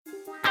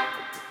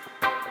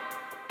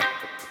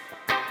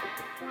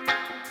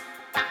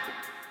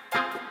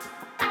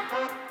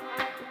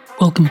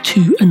welcome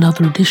to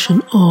another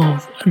edition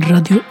of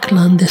Radio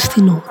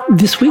Clandestino.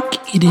 This week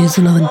it is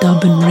another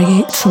dub and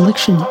reggae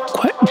selection,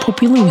 quite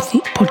popular with the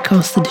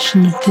podcast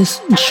edition of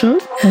this show,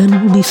 and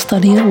we'll be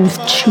starting out with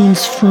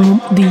tunes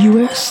from the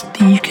US,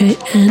 the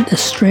UK and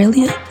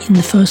Australia in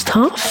the first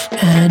half,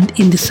 and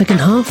in the second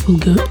half we'll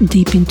go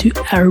deep into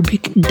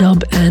Arabic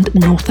dub and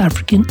North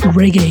African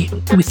reggae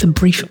with a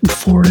brief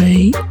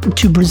foray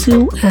to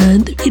Brazil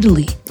and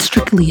Italy,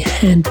 strictly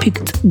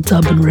hand-picked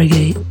dub and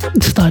reggae,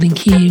 starting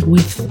here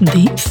with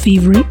the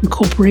Thievery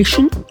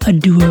Corporation, a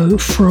duo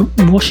from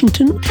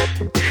Washington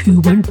who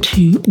went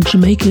to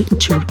Jamaica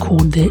to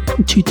record their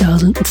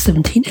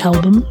 2017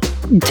 album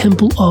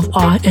Temple of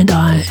I and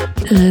I,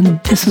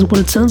 and this is what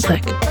it sounds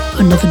like.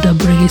 Another dub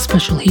reggae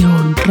special here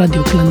on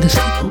Radio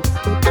Clandestino.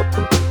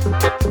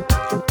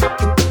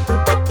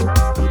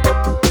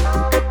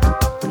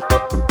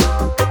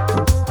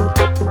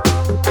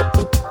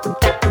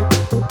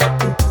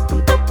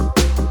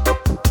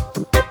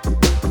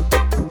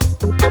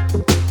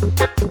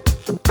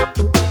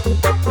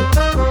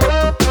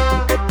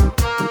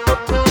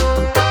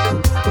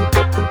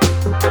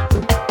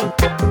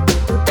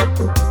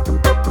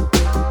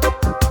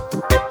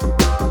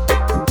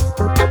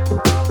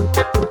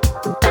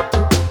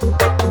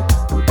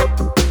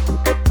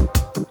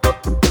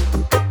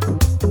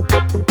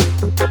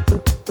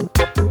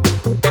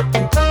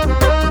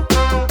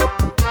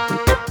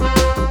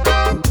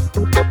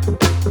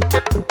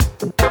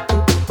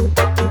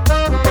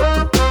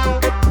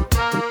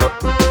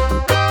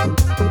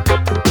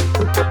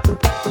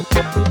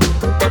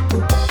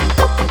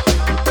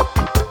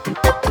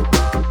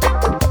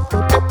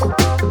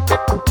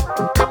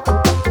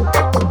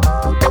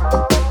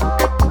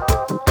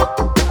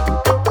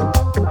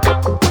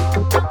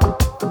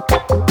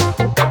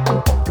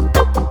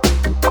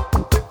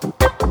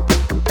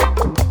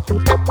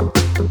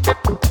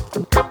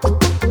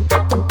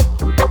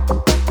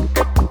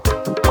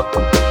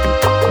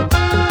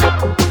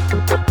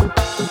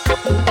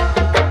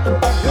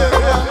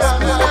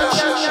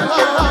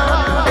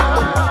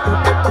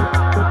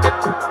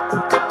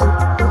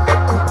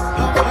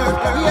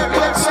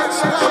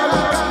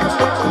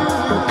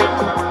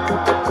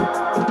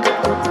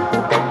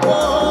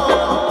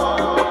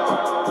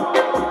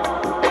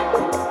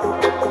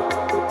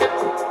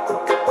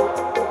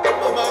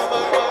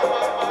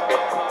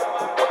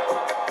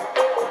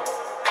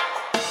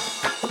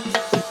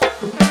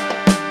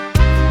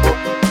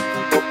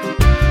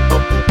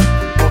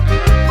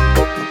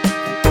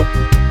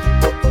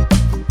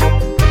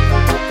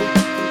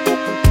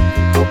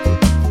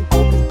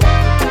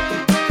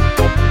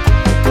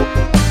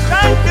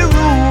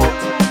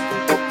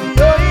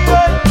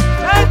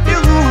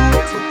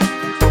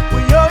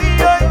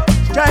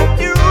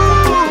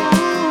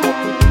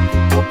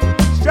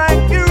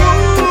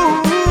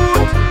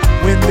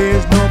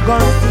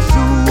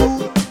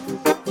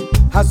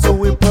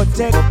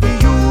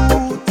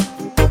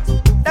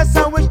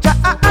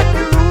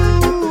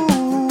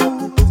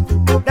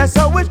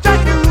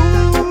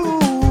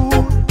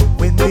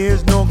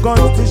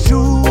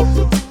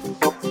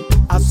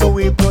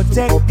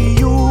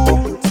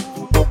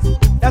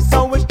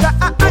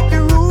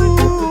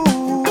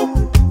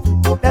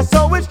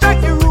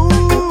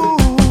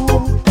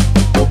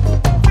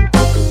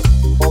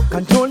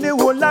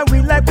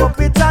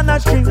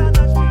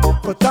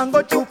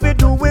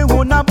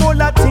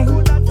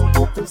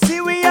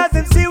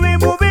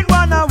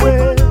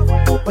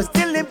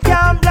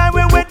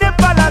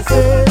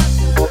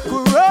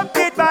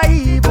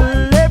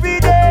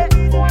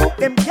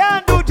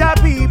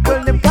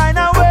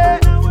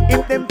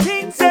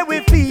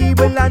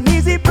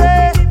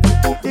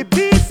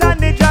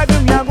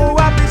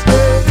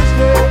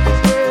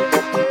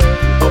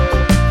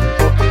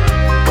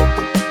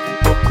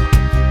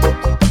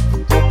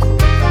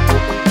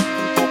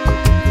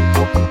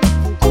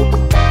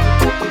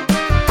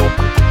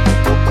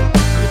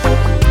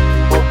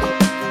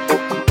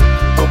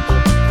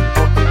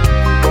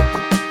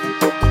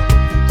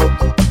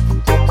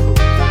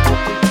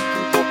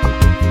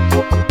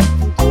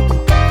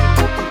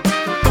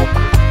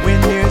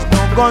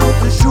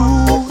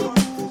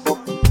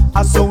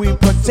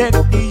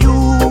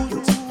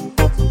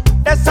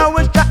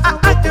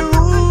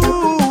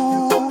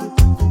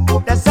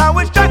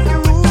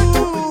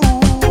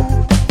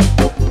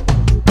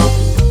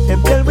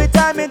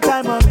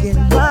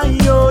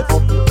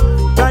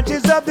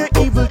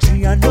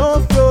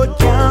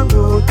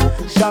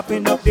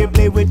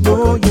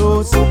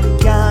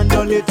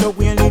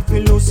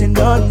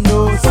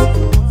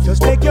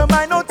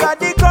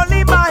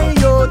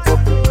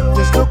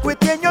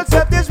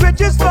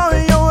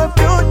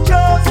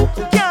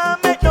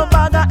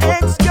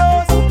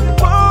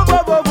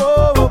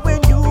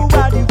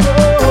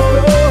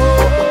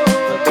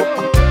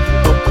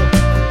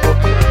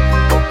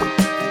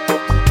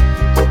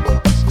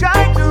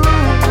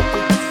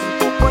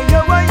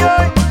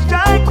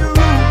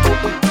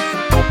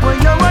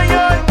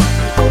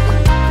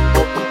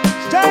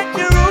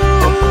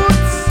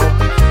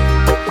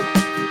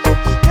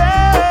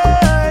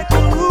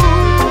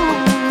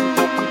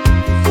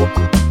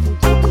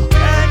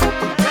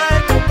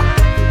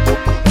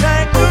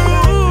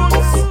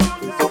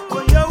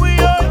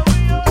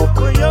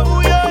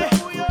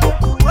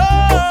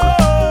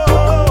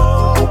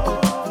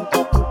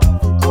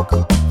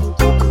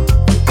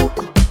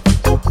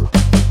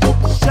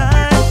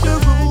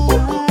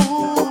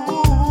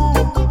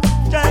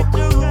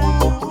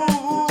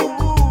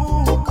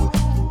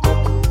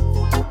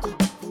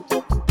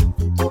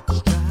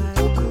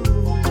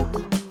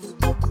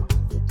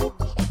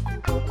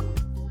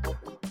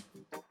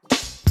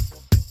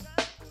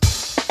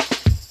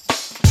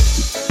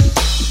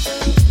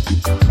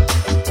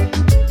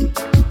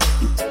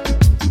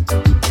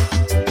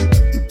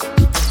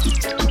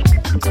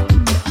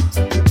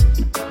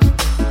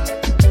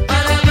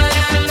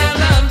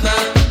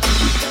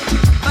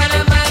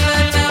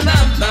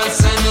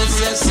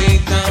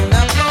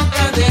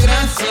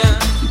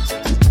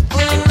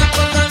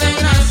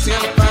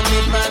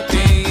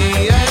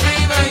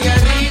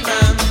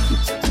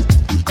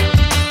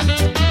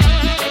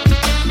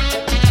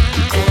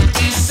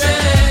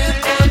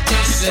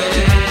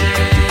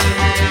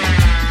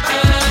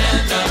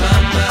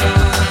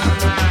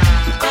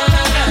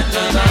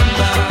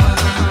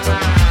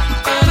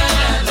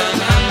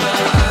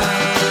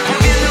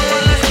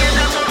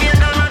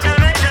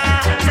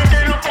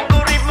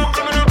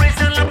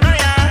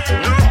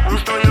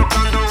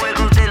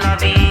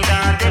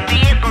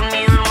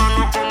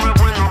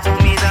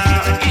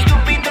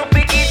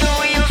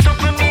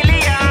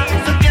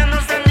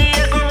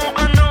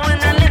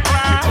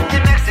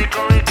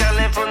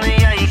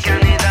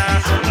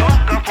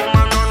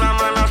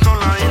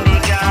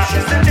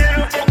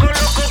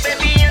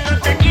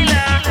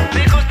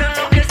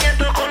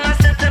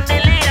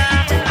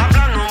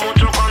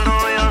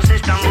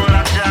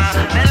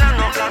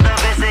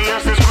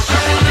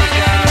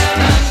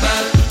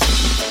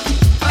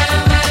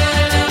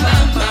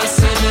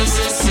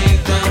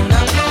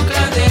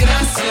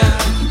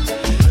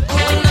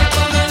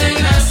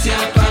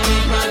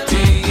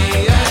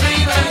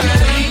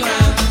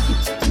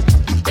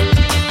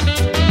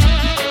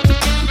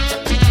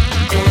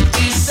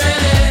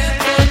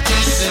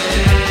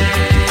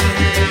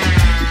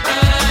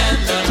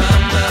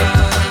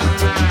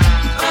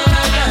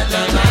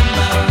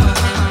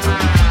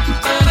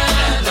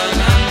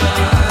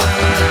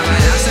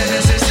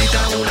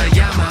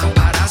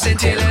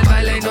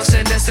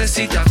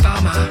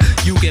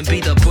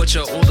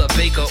 the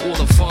baker or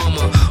the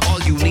farmer. All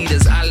you need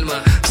is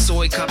alma.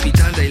 Soy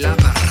Capitan de la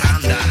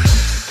Parranda.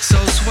 So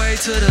sway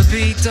to the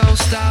beat, don't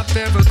stop.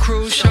 Ever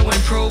cruise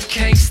showing pro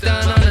can't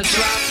stun on the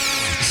drop.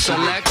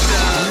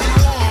 Selector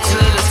to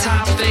the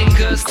top,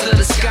 fingers to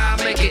the sky,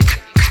 make it.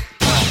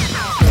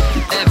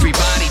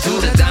 Everybody do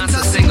the dance,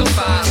 a single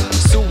file.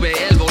 Sube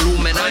el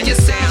volumen on your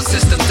sound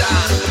system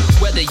dial.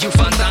 Whether you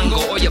fandango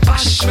or your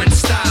bashment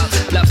style,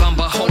 La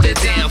Bamba hold it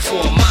down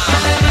for a mile.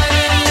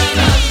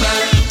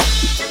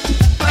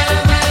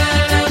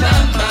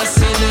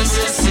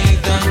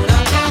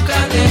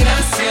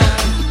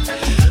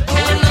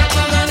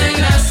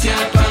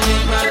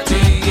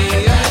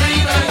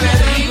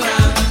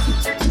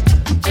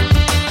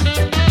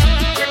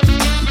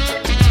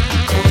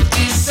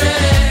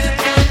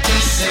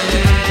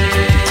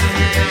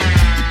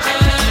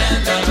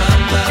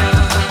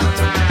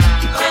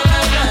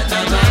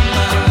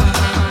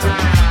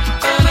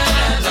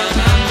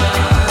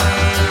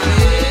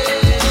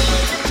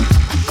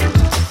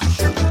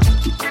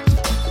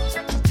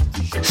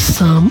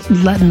 Some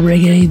Latin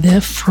reggae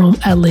there from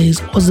LA's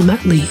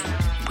Ozomatli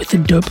with a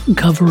dope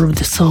cover of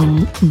the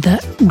song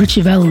that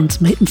Richie Valens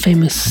made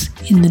famous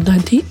in the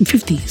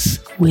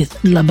 1950s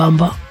with La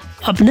Bamba.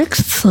 Up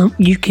next, some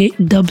UK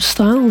dub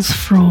styles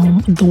from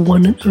the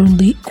one and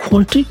only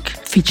Quantic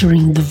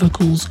featuring the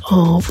vocals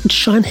of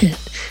Shinehead.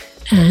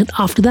 And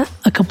after that,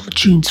 a couple of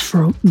tunes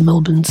from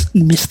Melbourne's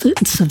Mr.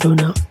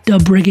 Savona.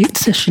 Dub reggae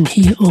session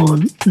here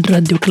on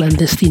Radio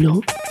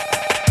Clandestino.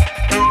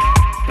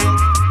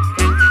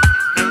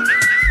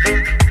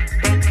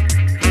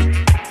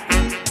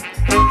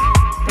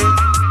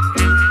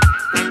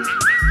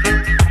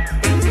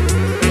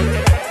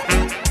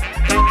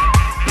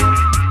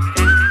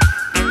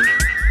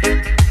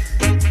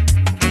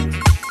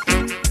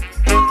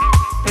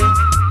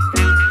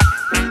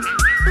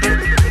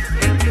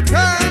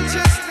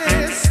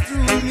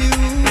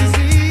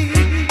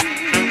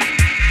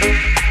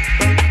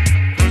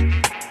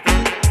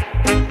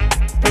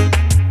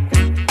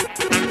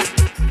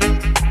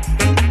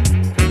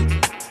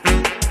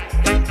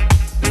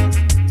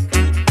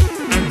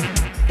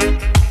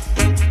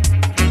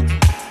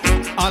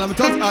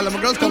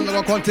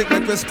 Quantic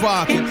make we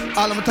spark it.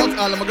 All of my thugs,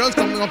 all of my girls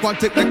come on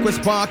Quantic make we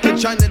spark it.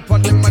 Shine it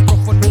on the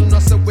microphone, you know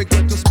so we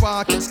going to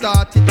spark it.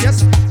 Start it,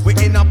 yes. We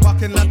in a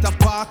parking lot, a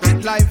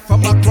parking live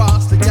from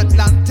across the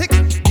Atlantic.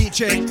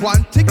 DJ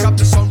Quantic up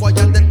the sound boy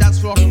and the dance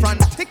floor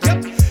frantic.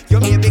 Yep. You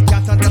maybe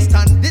can't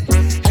understand it.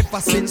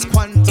 Ever since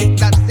Quantic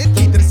landed,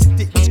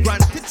 electricity is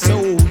granted. So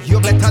you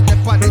better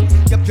dip on it.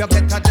 Yep, you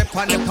better dip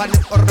on it,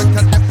 or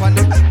better dip on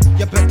it.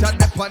 You better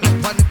dip on it,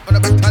 or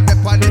better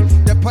dip on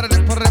it. Dip on it,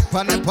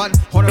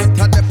 or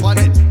better dip on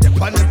it.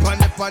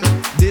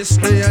 This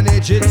day and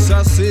age it's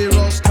a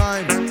serious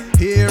time.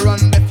 Here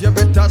and if you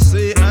better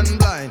see and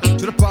blind.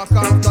 To the park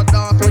after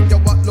dark when you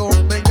walk low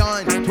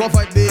behind. To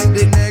avoid being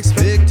the next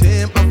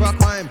victim of a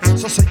crime.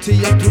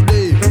 Society of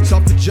today,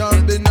 selfish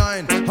John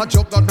benign. A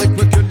joke that make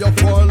we kill you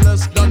for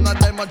less than a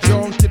dime. A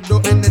drunk to do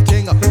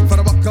anything for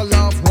a buckle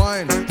of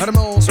wine. And the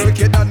most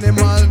wicked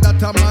animal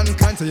that a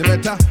mankind. So you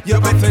better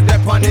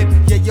dip on it.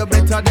 Yeah, you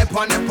better dip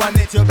on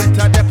it, you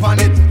better dip on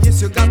it.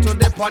 Yes, you got to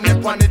dip on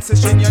it,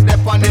 session you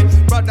dip on it.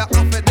 Brother,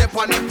 off it, dip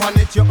on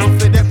it, you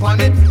off it, dip on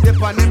it.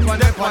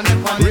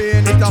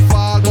 Rain it a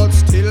fall, but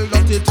still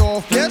got it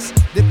off, yes.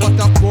 The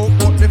butter cook,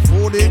 but the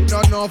food ain't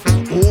done off.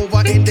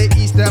 Over in the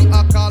east, them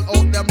I call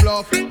out them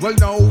bluff. Well,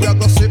 now we are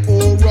gonna see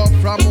all rough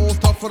from all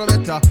tough for the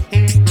better.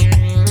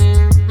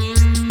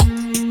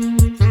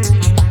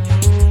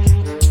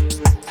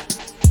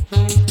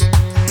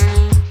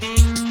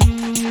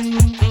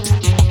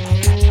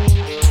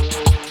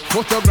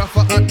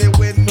 Photographer at the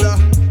window,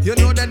 you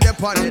know them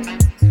dip on it.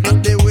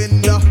 At the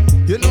window,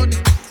 you know the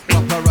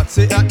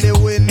paparazzi at the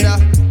window.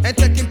 And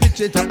taking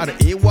pictures at the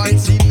A1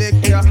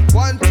 selector.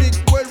 Quantic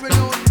well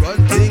renowned,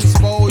 run things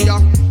for ya.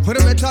 On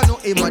the better know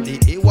him at the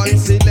A1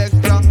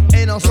 selector.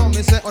 Ain't no song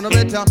me say on the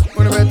better dip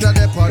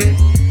on it.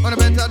 On the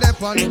better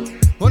dip on it.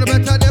 On the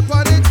better dip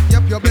on it.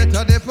 Yep, you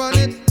better dip on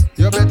it.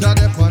 You better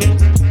dip on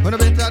it. On the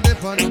better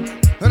dip on it.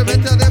 On the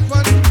better dip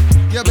on it.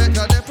 You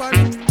better dip on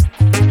it.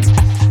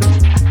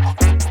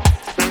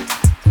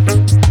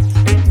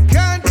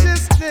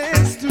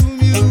 Consciousness to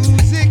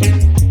music,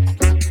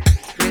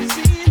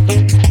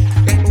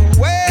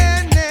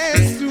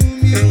 awareness to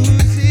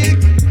music.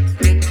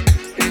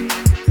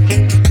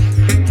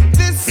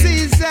 This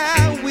is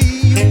how we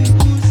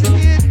use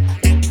it.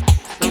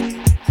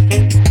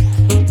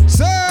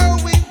 So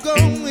we go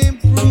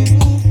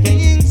improve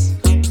things.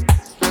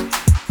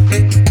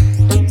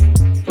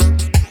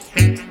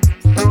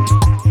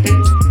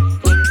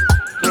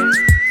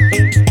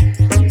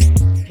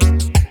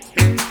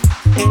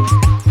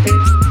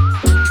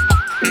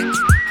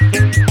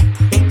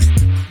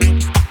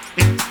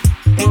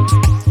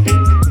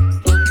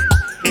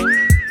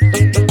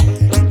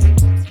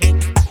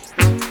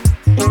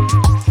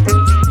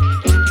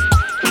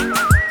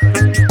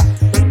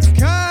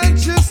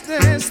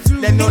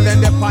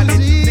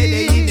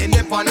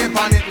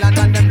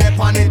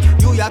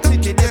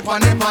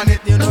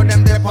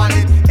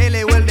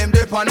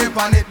 dip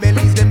on it.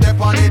 Belize them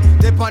dip on it.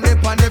 Dip on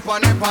it, on it,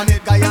 on it, on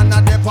it.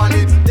 Guyana dip on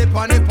it. Dip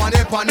on it, on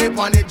it, on it,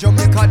 on it.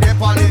 Jamaica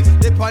dip on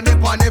it. Dip on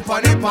it, on it,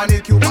 on it, on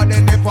it. Cuba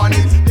then dip on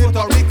it.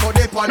 Puerto Rico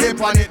dip on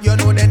it, on it. You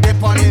know them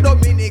dip on it.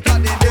 Dominica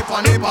they dip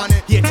on it, on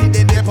it. Haiti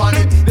they dip on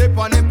it. Dip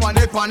on it, on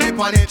it, on it,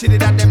 on it. Chile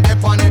that them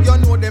dip on it. You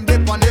know them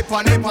dip on it,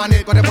 on it, on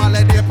it.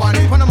 Guatemala dip on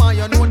it. Panama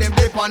you know them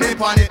dip on it,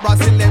 on it.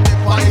 Brazil them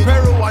dip on it.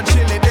 Peru and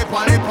Chile dip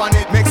on it, on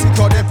it.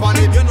 Mexico dip on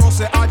it. You know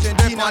say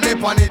Argentina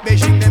dip on it.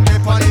 Beijing them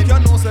dip on it. You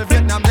know say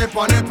Vietnam dip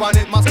on it, on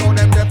it. Moscow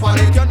them dip on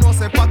it. You know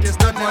say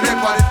Pakistan them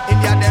dip on it.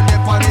 India them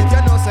dip on it.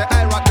 You know say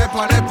Iraq dip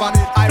on it, on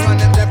it. Iran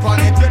them dip on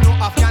it. You know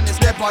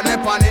Afghanistan dip on it,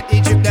 on it.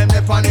 Egypt them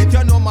dip on it.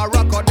 You know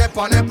Morocco dip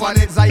on it, on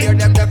it. Zaire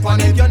them dip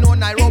on it. You know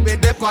Nairobi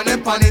dip on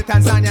it, on it.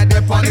 Tanzania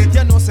dip on it.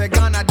 You know say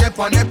Ghana dip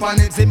on it, on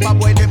it.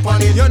 Zimbabwe dip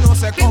on it. You know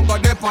say Congo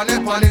dip on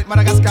it, on it.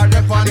 Madagascar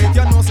dip on it.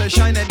 You know say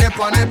China dip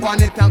on it,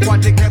 on it. And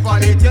Quantic dip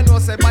on it. You know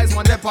say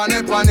Bizone dip on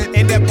it, on it.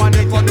 In dip on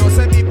it. You know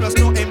say B plus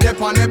no him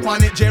dip on it,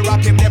 on it.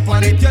 J-Rock him dip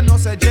on it. You know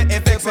say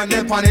JFX him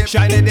dip on it.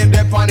 China them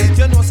dip on it.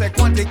 You know say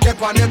Quantic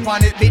dip on it,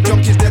 on it. Beat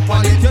Junkies dip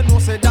on it. You know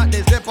say that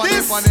is dip on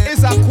it, on it. This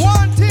is a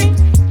Quantic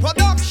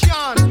production.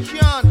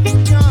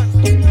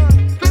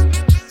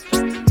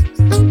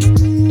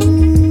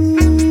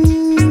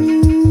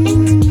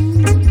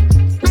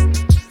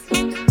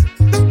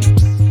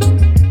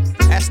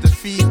 That's the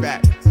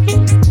feedback.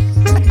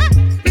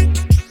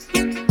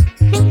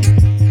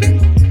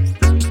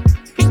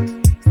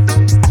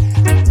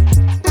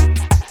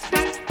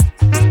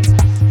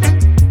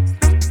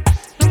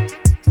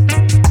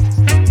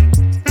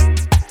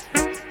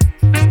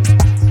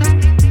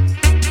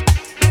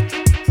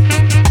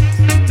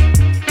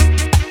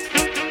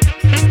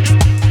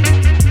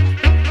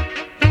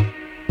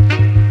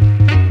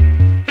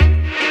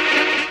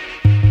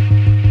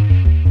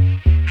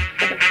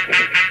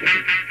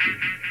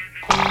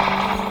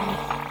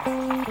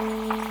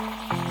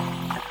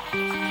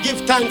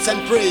 Thanks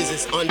and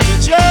praises unto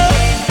Jah.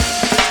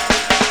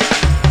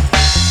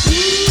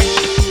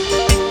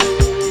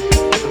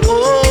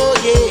 Oh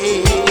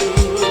yeah,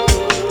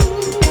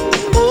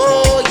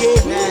 oh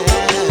yeah,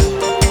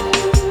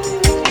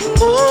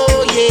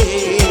 oh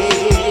yeah.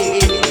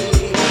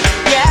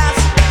 Yes,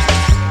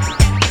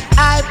 I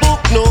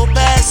book no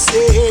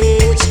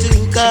passage to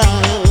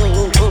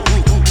come.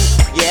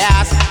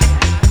 Yes,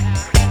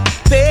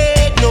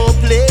 paid no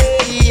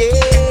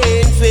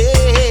playing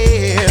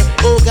fair.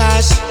 Oh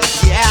gosh.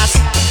 Yes,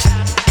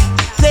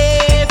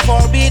 they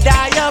forbid I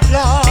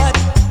applaud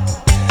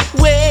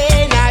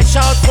when I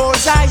shout for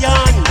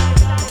Zion.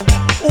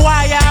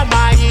 Why are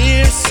my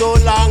ears so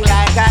long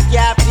like a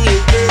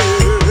captive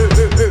bird?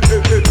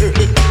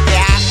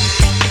 Yeah,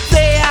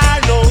 there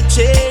are no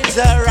chains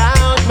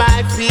around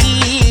my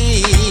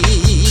feet.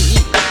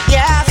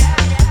 Yes,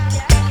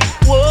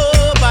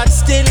 whoa, but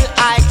still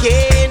I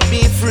can't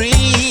be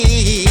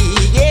free.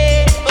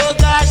 Yeah, oh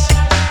gosh,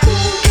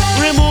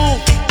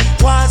 remove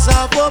walls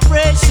of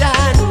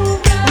oppression,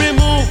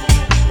 remove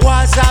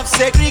walls of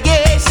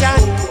segregation.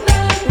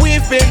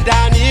 We've been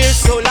down here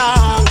so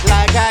long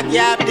like a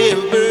captive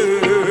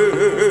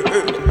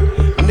bird,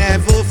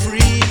 never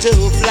free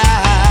to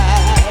fly.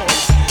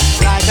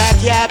 Like a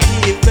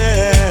captive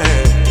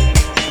bird,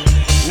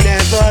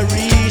 never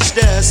reach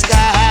the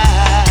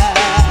sky.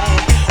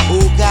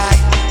 Oh God,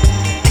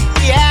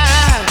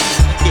 yeah,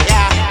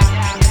 yeah.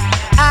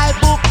 I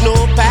book no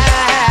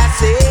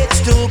passage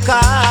to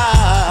come.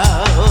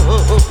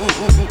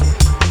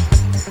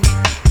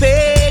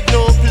 Paid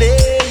no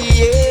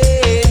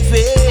playing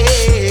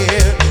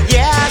fair.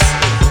 Yes,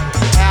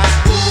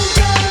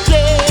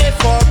 they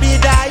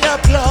forbid I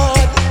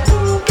applaud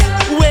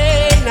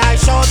when I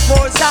shout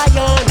for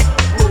Zion.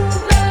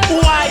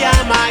 Why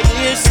am I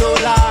here so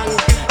long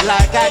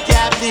like a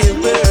captive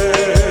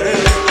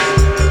bird?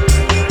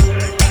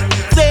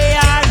 There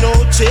are no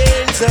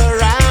chains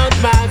around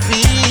my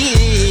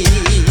feet.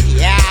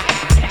 Yeah.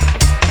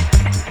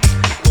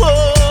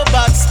 Oh,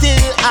 but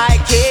still I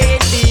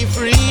can't be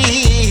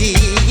free.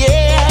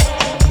 Yeah.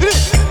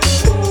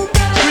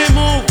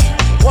 Remove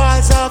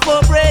walls of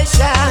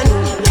oppression,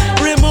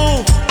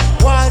 remove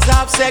walls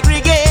of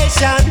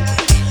segregation.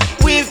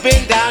 We've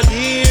been down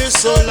here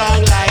so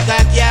long like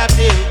a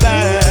captive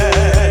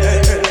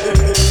bird.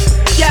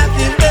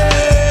 Captive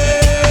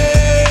bird,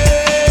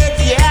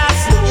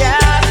 yes,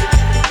 yes.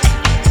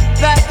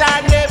 That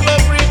I never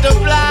free to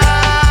fly.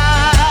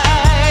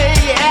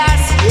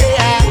 Yes,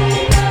 yeah.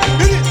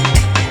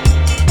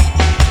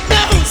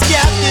 Those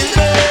captive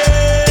bird,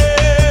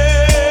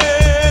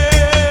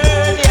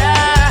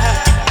 yeah.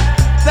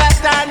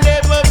 That I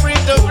never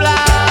free to fly.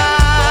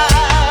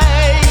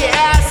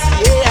 Yes,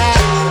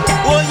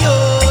 yeah. Oh, yo.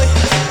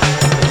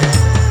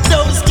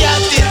 Those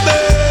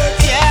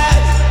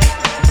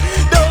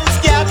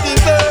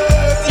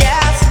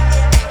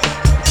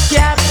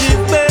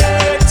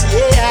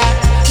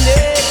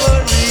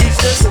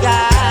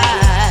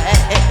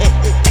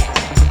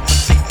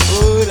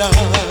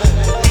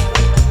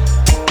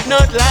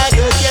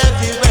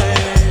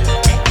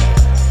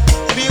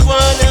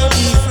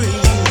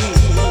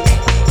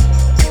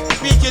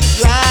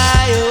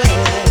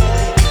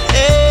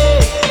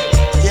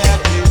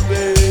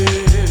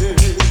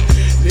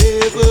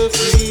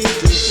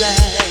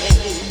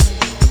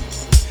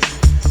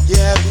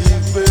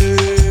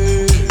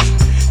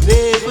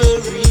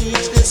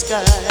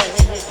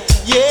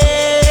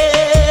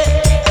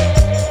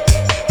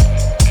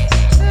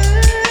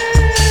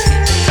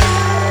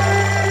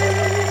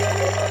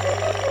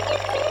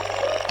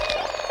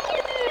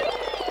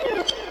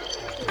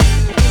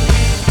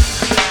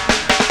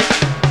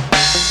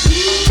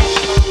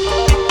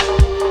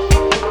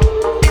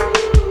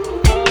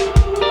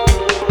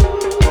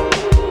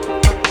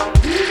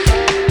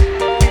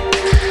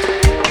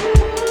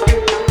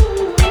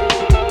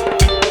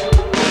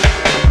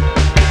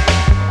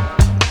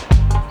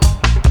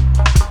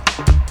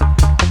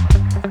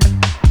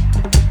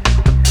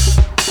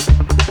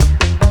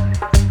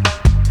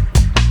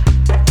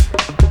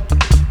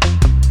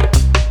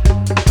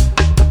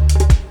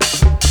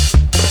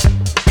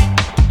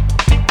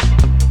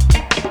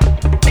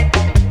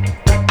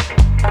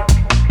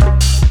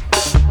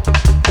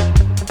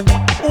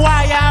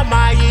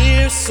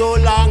so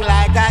long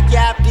like a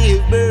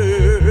captive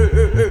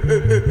bird.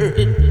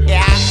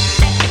 Yeah.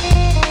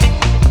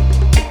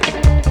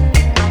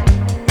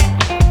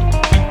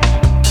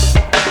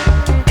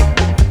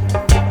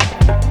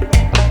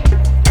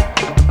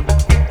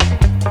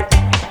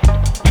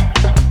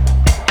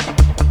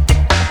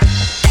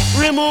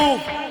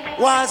 Remove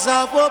walls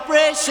of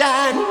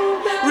oppression,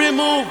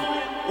 remove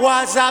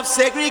walls of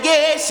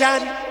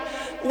segregation.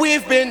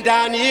 We've been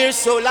down here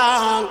so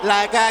long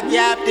like a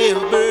captive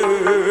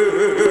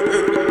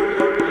bird.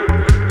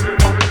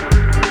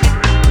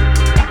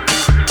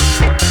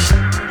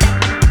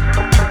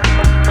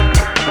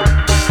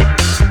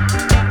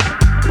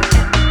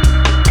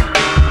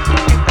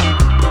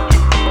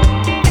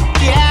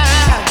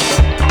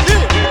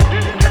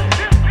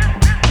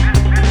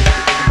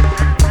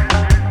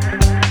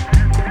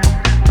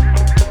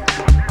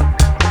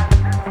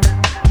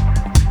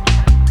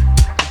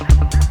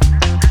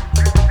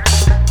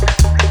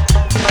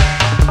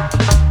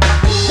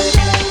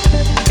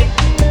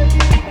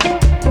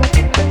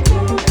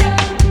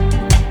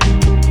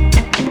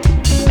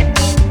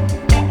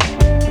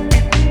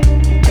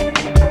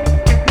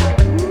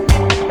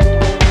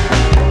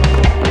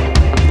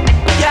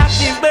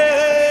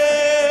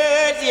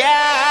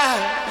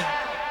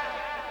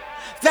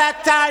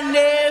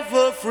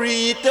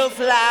 Free to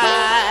fly,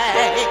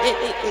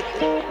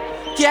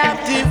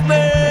 captive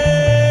bird,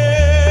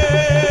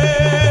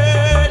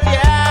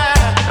 yeah.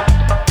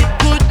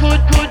 Good,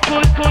 good, good,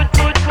 good, good,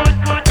 good, good,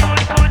 good,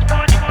 good, good,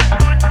 good,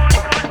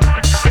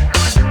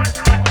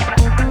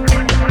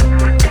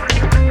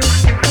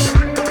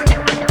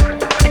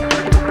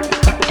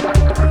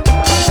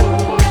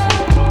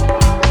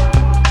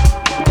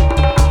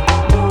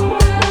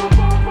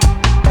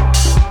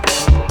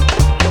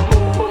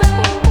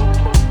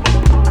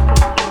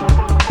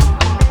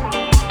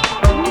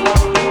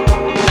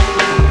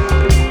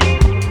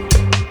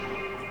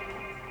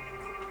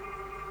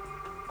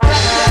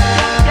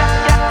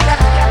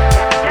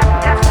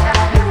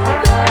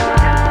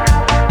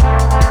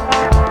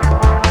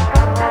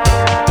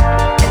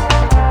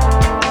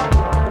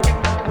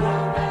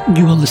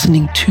 You are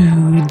listening to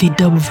the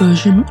dub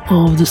version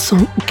of the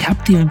song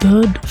Captive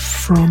Bird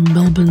from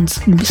Melbourne's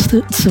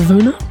Mr.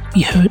 Savona.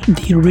 We heard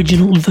the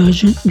original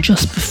version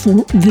just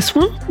before this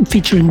one,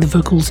 featuring the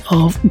vocals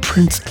of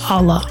Prince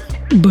Allah.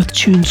 Both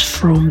tunes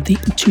from the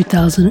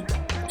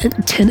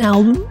 2010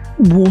 album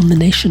Warn the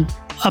Nation.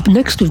 Up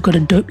next, we've got a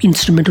dope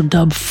instrumental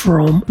dub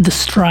from The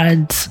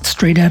Strides,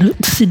 straight out of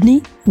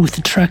Sydney, with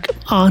the track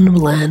Arnhem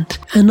Land.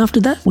 And after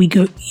that, we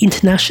go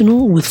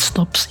international with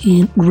stops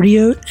in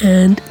Rio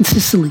and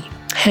Sicily.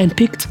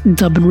 Handpicked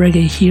dub and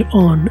reggae here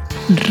on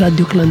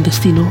Radio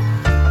Clandestino.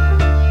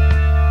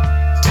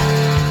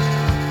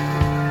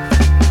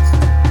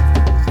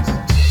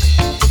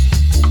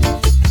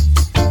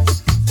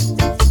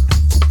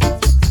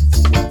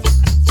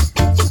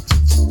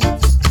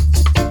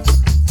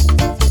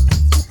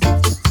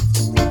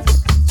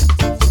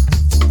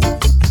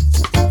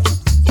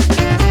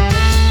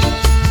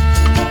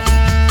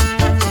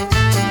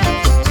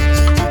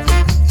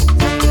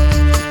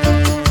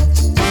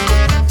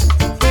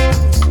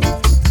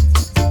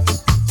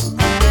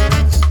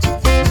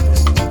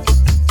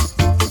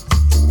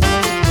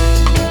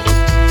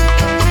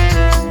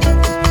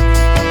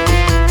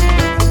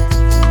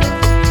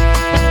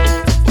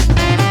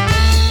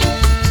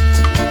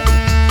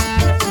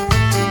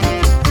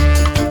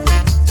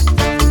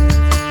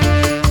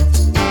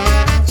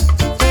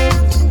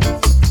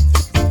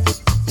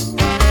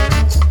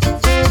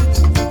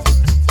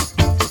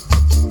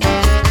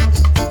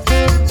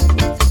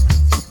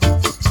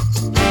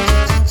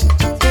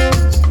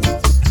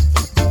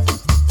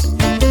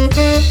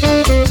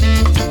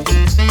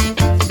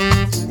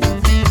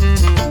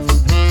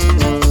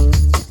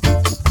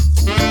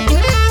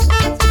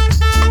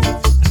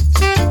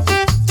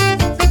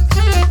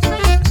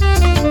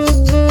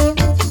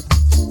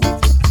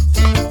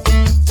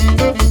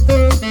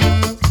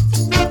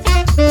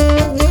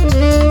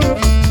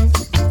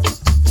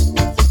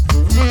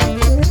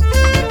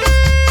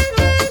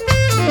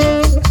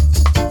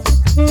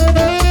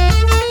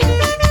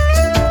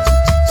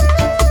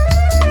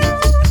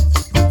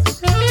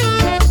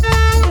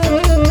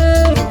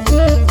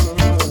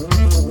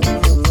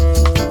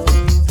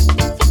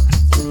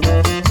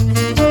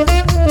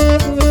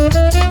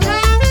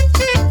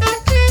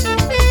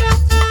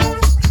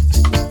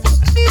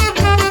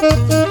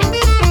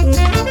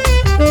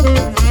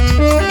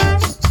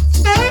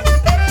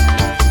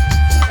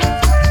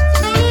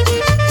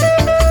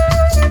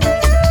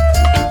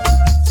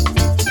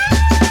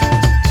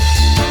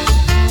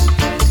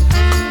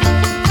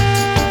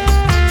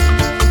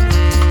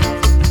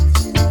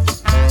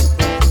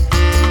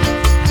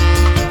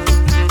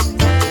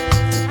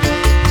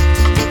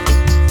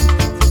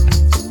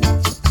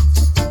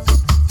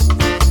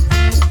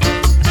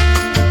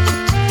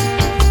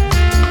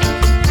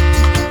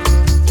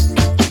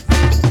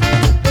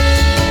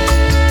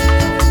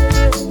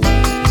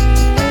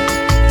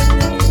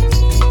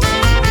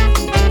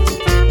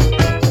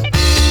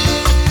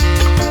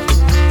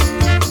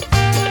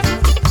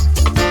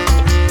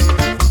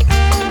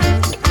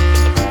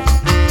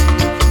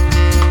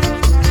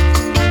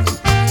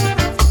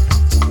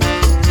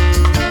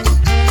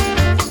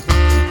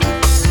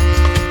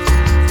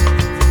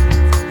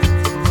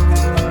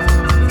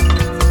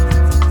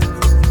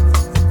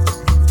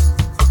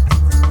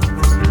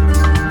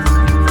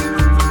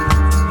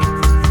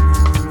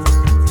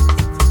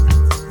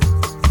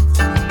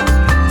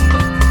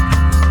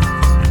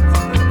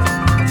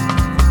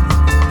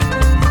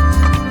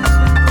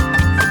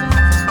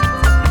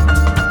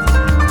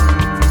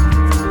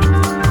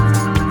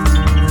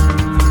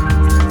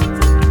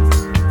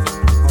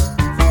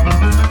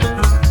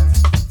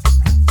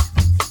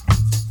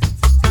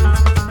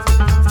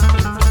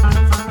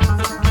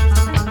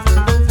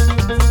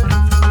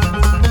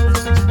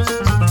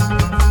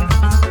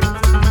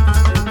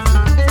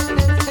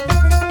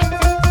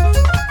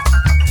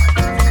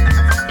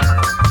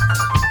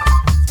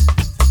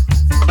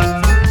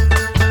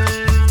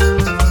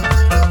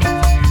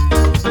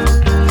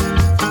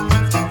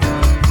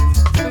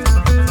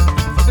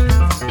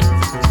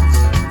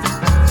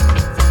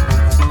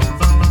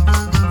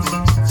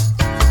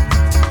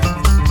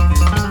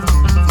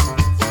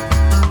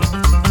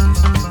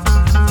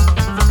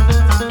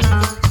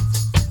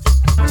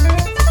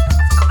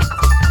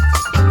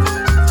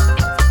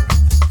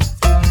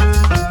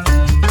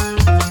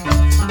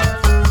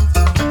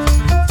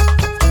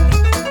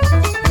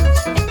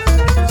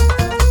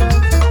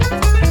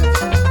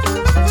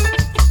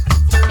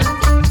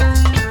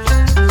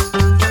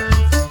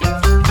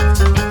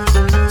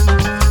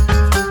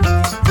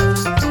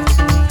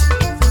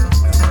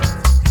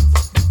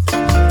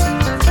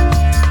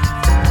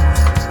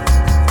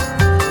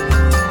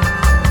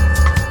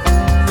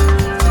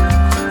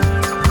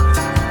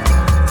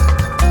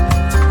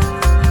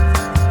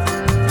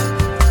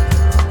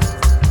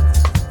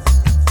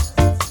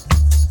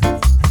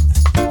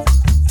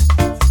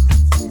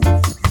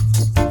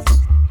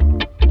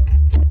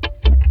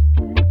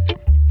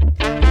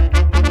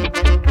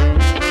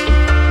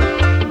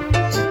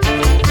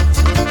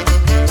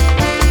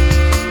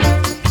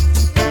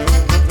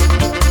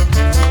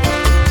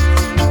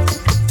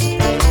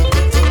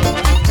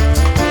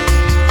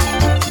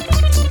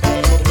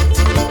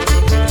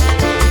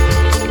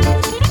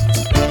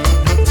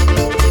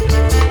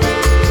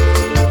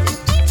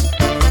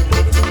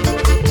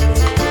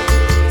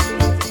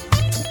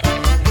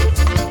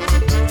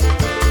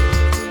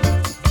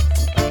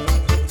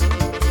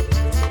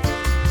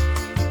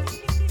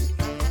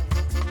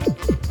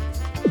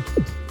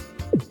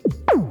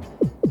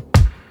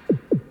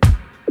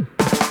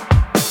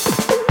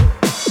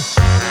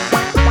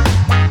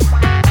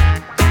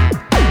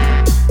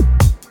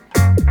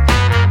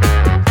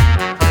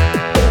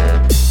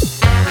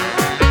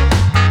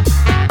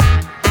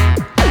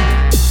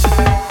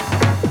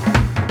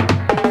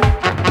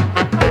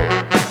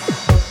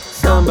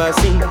 Samba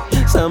sim,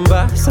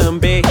 samba,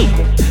 sambei,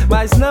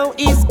 mas não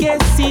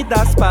esqueci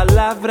das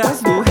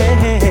palavras do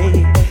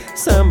rei.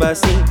 Samba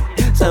sim,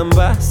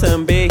 samba,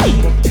 sambei,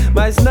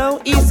 mas não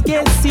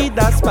esqueci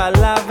das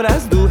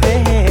palavras do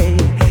rei.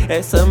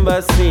 É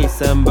samba sim,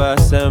 samba,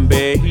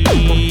 sambei,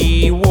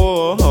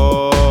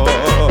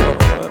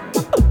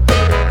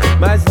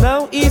 mas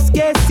não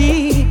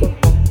esqueci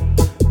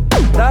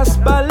das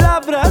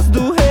palavras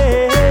do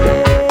rei.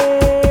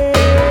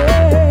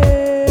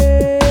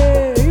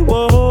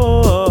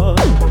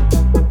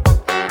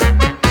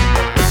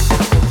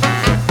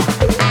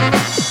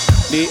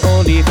 De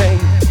onde vem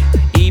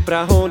e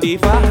pra onde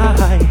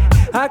vai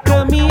a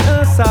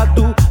caminhança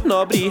do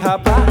nobre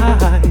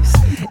rapaz?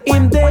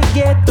 In the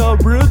ghetto,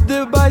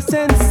 ruled by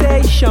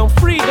sensation,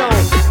 freedom,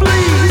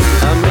 please.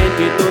 A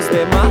mente dos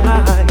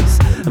demais,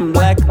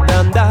 Black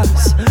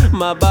Dandas,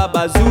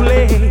 Mababa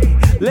Zule,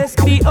 les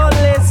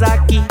crioles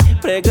aqui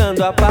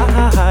pregando a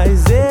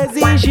paz.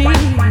 Exigir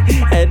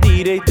é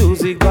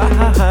direitos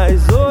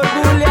iguais,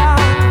 orgulhar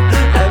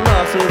é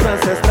nossos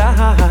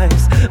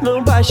ancestrais.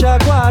 Não baixa a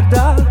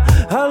guarda,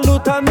 a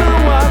luta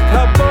não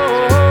acabou.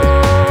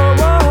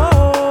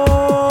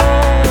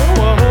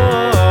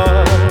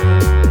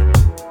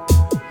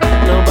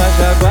 Não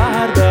baixa a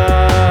guarda,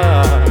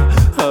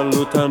 a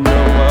luta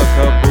não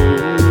acabou.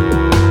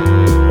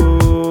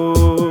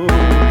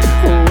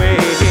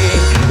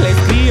 Les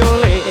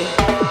crioles.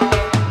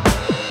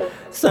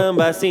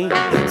 Samba sim,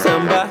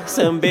 samba,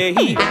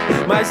 sambei,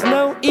 mas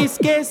não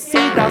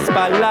esqueci das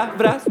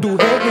palavras do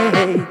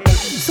rei.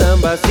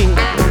 Samba sim,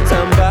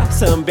 samba,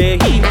 sambei,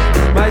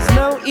 mas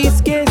não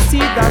esqueci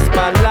das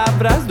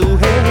palavras do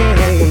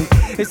rei.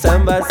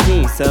 Samba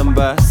sim,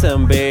 samba,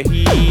 sambei,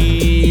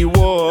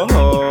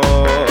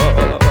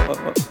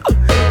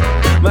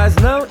 mas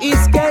não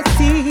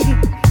esqueci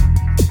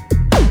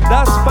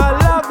das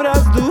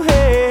palavras do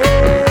rei.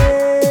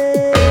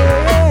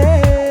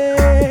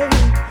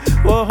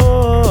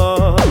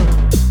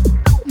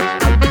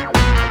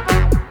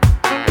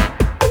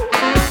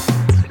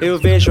 Eu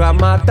vejo a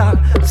mata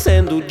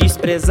sendo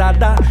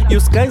desprezada e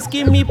os cães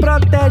que me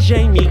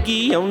protegem me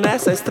guiam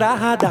nessa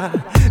estrada.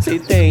 Se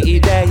tem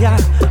ideia,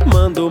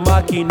 manda uma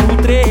aqui no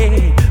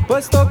trem,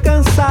 pois tô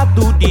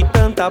cansado de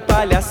tanta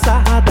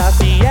palhaçada.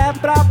 Se é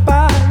pra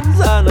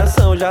paz, a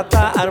nação já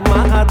tá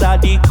armada.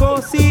 De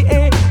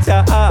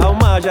consciência, a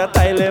alma já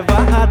tá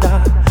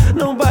elevada.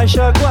 Não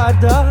baixa a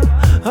guarda,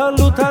 a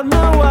luta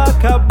não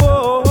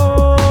acabou.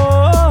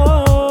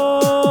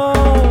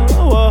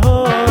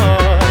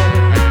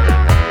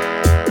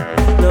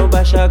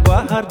 Baixa a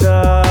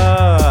guarda,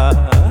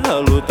 a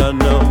luta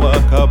não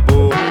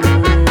acabou.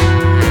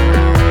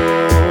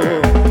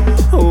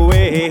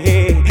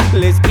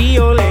 Les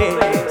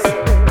crioles.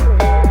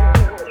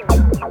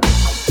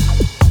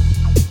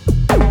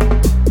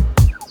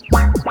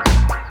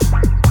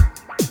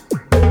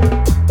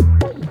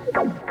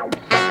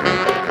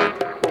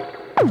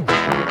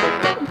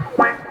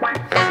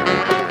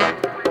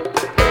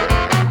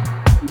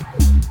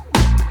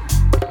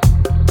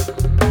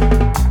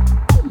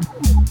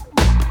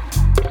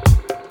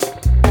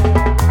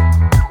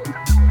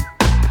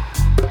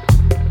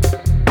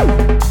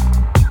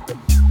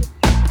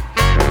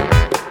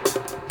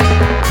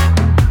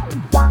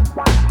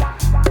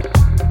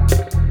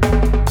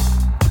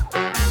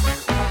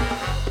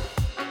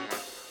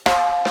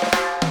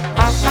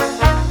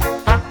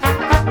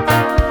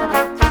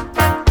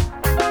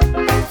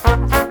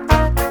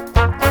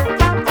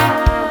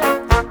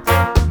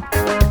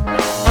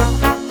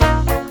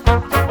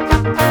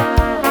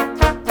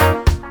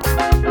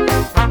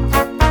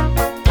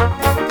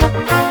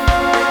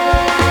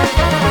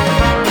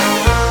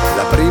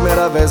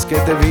 Que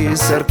te vi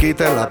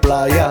cerquita en la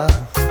playa,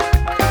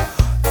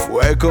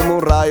 fue como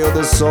un rayo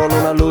de sol,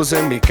 una luz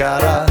en mi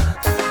cara.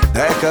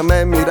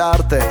 Déjame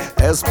mirarte,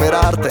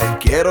 esperarte,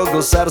 quiero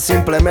gozar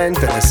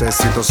simplemente.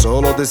 Necesito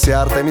solo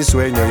desearte mi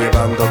sueño,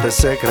 llevándote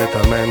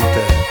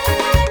secretamente.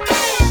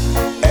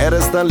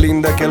 Eres tan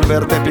linda que al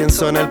verte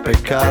pienso en el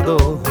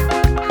pecado.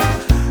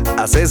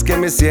 Haces que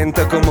me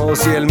sienta como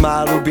si el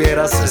mal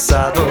hubiera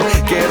cesado.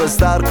 Quiero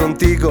estar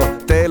contigo,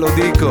 te lo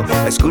digo,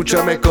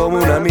 escúchame como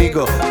un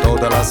amigo.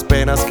 Todas las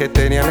penas que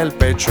tenía en el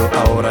pecho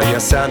ahora ya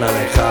se han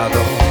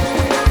alejado.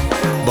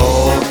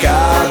 Boca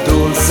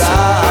dulce,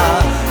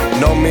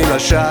 non mi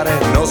lasciare,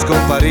 non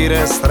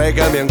scomparire,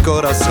 stregami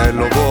ancora se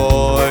lo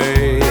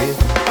vuoi.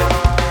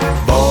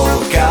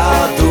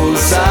 Boca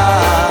dulce,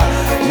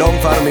 non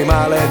farmi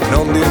male,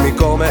 non dirmi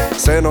come,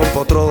 se non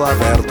potrò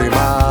averti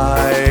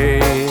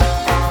mai.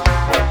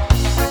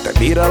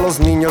 Mira a los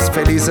niños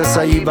felices,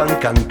 ahí van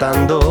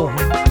cantando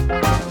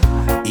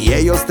y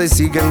ellos te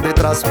siguen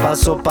detrás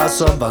paso a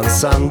paso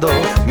avanzando.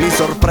 Mi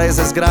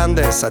sorpresa es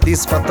grande,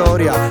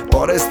 satisfactoria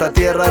por esta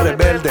tierra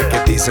rebelde que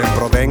dicen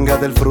provenga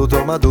del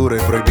fruto maduro y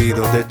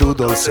prohibido de tu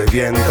dulce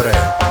vientre.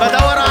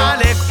 بدور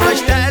عليك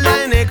بشتاق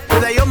لعينيك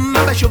وده يوم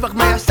ما بشوفك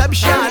ما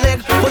يحسبش عليك.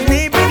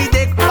 خدني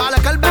بايديك وعلى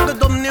قلبك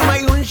ضمني ما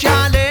يهونش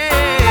عليك.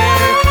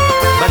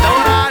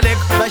 بدور عليك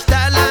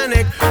بشتاق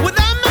لعينيك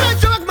وده يوم ما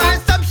بشوفك ما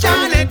يحسبش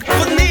عليك.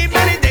 خدني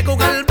بايديك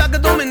وقلبك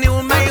ضمني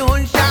وما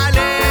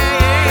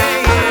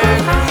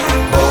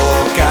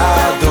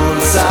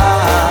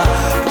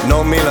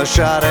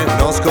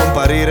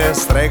scomparire,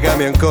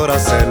 stregami ancora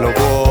se lo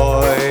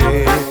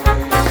vuoi.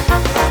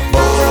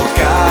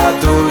 Bocca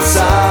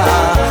Dulce,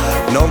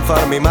 non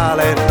farmi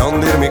male, non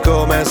dirmi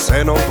come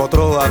se non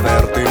potrò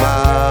averti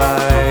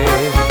mai.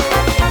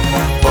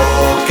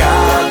 Bocca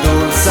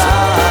Dulce,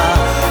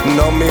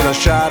 non mi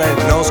lasciare,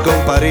 non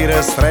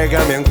scomparire,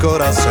 stregami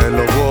ancora se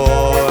lo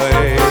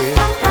vuoi.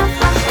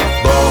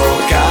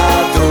 Bocca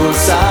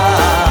Dulce,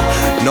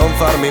 non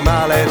farmi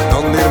male,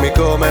 non dirmi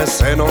come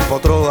se non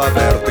potrò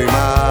averti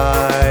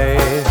mai.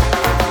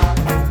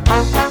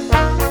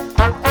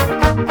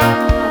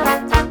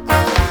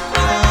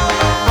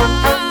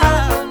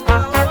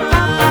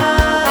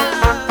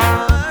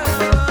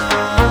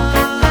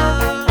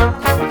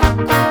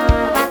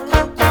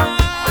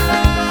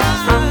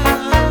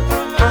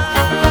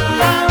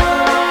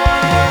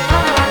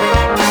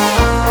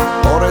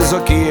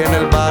 Aquí en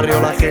el barrio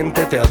la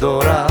gente te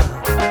adora.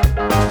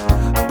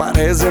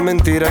 Parece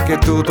mentira que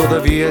tú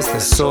todavía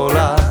estés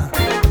sola.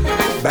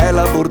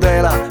 Bella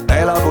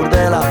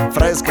burdela,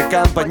 fresca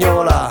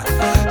campagnola.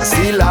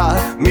 Stila,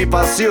 mi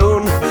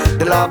pasión,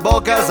 de la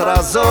boca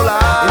sarà sola.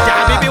 انت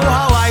حبيبي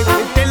وهواي،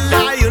 انت اللي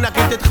عيونك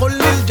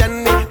تدخل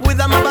الجنة،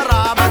 واذا ما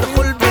برا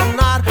بدخل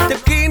بالنار،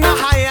 تبكينا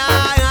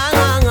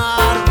حياة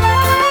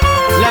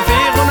لا في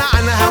غنى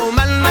عنها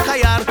وملنا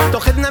خيار،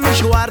 تاخدنا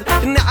مشوار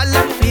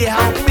نعلق فيها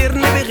وكثير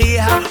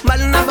نبغيها،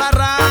 ملنا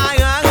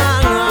برايا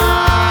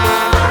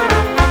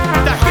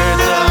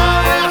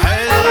ضحكتها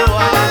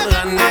الحلوة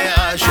تغني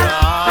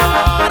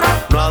أشعار،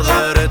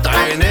 نظرة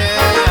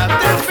عينيها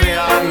بتخفي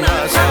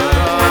عنا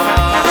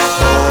سرار.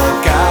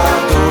 Bocca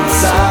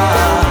Dulce,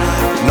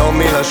 non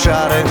mi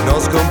lasciare, non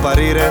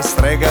scomparire,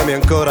 stregami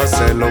ancora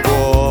se lo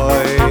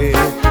vuoi.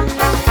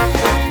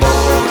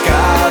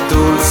 Bocca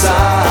Dulce,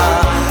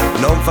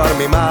 non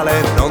farmi male,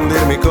 non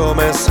dirmi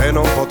come se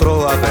non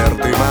potrò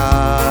averti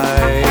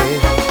mai.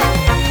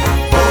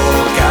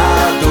 Bocca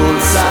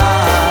Dulce,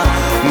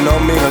 non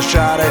mi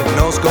lasciare,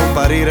 non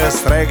scomparire,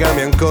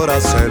 stregami ancora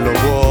se lo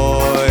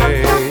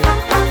vuoi.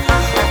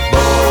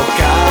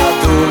 Bocca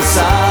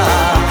Dulce,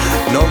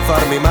 non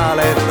farmi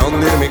male, non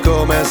dirmi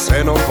come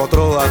se non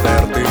potrò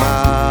averti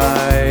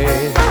mai.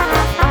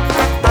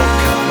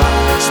 Bocca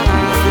mare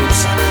spura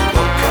dulce,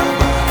 bocca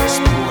mare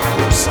spura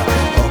dulce,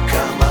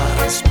 bocca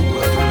mare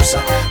spura dulce,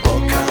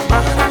 bocca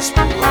mare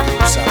spura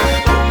dulce,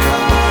 bocca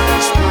mare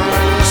spura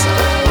dulce,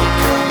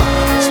 bocca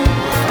mare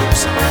spura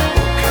dulce,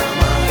 bocca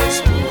mare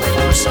spura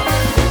dulce,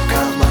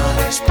 bocca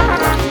mare spura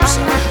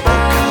dulce,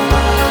 bocca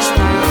mare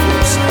spura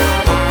dulce,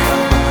 bocca mare spura dulce, bocca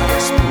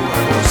mare spura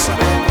dulce,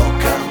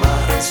 bocca mare spura dulce, bocca mare spura dulce, bocca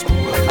mare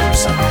spura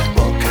dulce,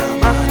 bocca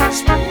mare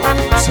spura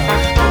dulce.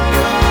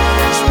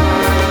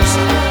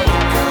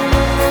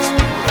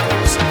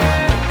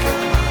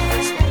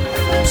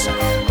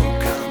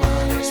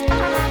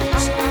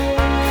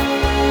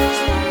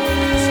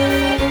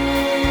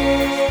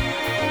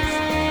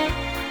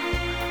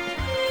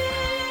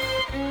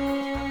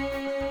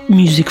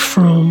 Music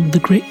from the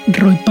great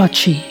Roy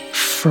Bacci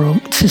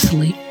from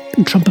Sicily,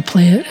 trumpet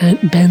player and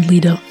band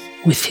leader,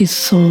 with his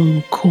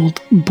song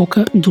called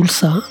Bocca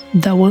Dulce.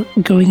 That one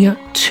going out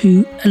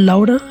to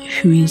Laura,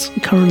 who is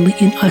currently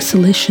in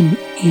isolation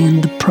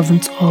in the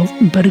province of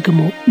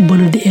Bergamo,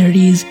 one of the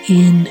areas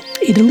in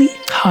Italy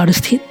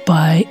hardest hit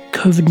by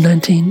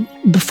COVID-19.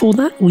 Before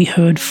that, we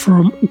heard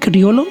from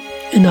Criollo,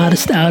 an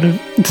artist out of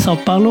Sao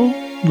Paulo,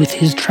 with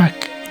his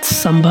track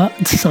Samba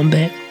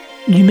Sambe.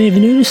 You may have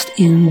noticed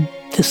in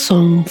the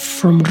song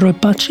from Roy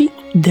Bacci,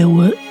 there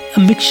were a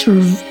mixture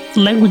of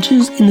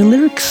languages in the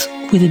lyrics,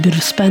 with a bit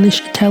of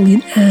Spanish,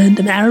 Italian, and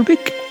an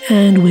Arabic.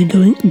 And we're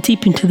going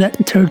deep into that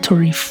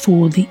territory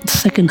for the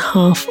second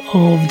half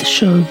of the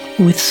show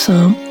with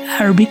some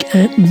Arabic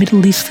and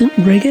Middle Eastern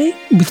reggae,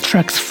 with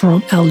tracks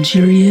from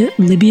Algeria,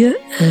 Libya,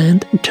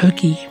 and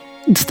Turkey.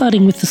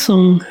 Starting with the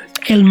song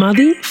El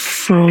Mahdi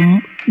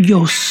from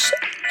Yos,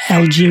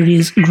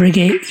 Algeria's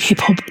reggae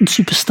hip-hop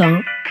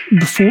superstar,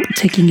 before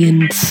taking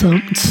in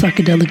some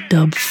psychedelic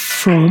dub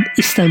from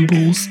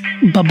Istanbul's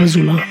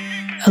Babazula.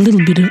 A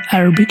little bit of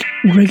Arabic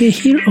reggae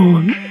here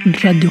on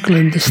Radio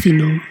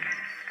Clandestino.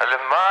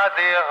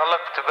 الماضي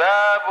غلقت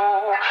بابه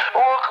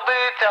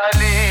وقضيت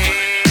عليه،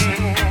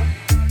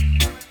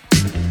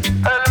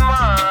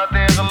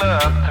 الماضي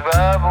غلقت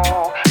بابه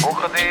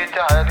وقضيت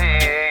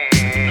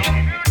عليه،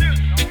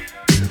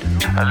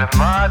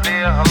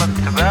 الماضي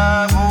غلقت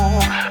بابه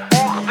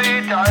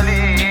وقضيت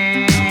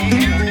عليه،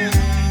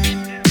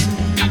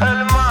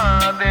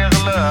 الماضي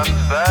غلقت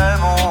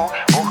بابه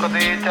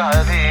وقضيت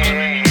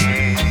عليه.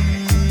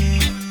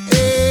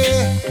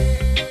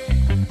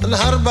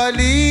 الهربة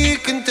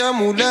ليك انت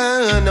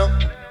مولانا،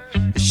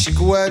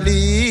 الشكوى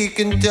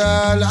ليك انت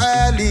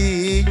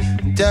العالي،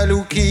 انت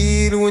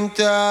الوكيل وانت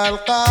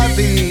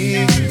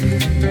القاضي،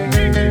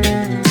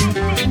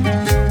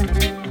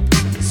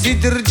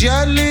 سيد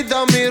الرجال اللي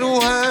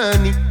ضميره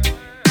هاني،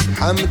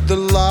 حمد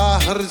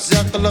الله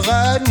رزق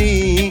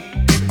الغني،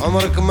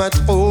 عمرك ما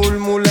تقول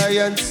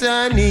مولاي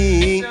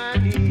انساني.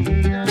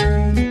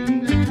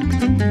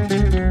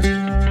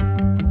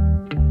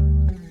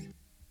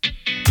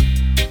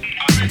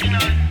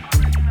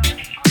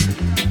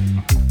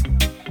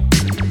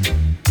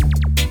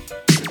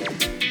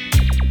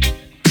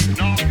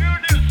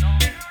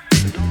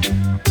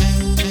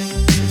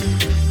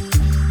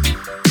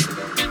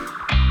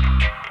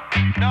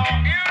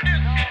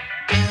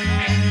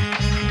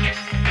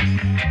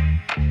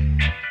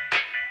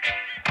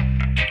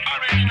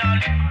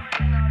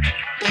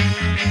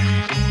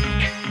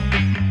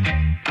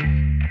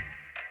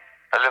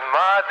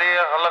 الماضي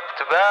غلقت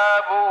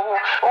بابه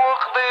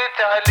وقضيت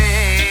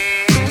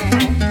عليه.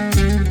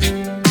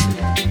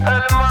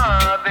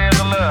 الماضي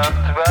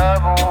غلقت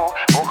بابه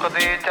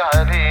وقضيت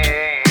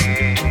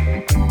عليه.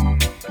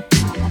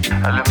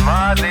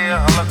 الماضي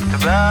غلقت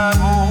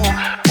بابه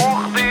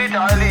وقضيت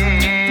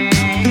عليه.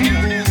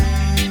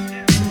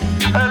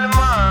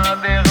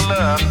 الماضي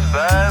غلقت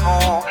بابه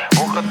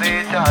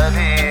وقضيت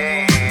عليه.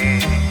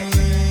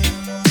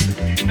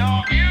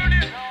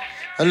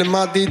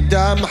 الماضي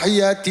دام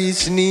حياتي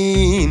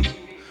سنين،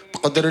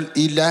 بقدر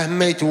الإله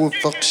ما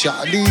يتوفقش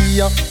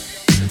عليا.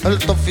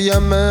 الطف يا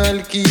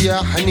مالكي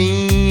يا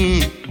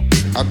حنين،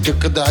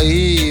 عبدك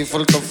ضعيف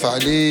الطف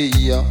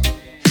عليا.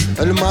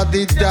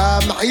 الماضي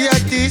دام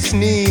حياتي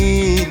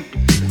سنين،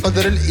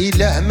 قدر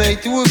الإله ما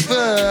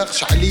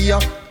يتوفقش عليا.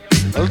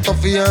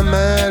 الطف يا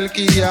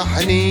مالكي يا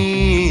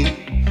حنين،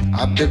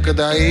 عبدك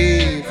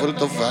ضعيف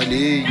الطف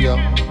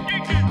عليا.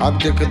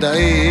 عبدك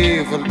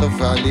ضعيف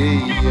الطف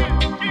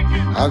عليا.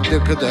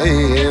 عبدك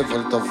ضعيف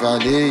الطف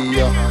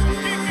عليا.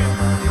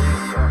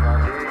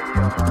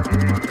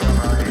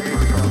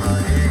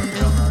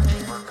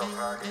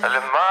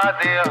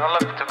 الماضي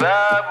غلقت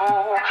بابه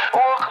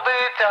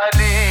وقضيت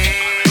عليه.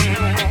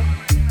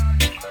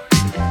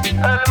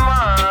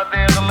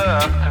 الماضي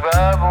غلقت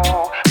بابه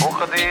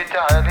وقضيت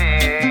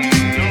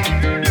عليه.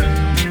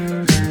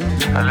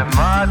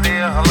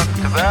 الماضي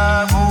غلقت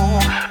بابه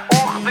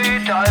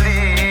وقضيت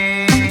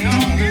عليه.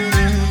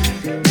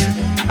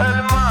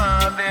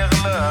 الماضي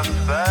غلقت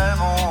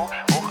بابه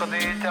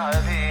وقضيت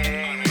عليه.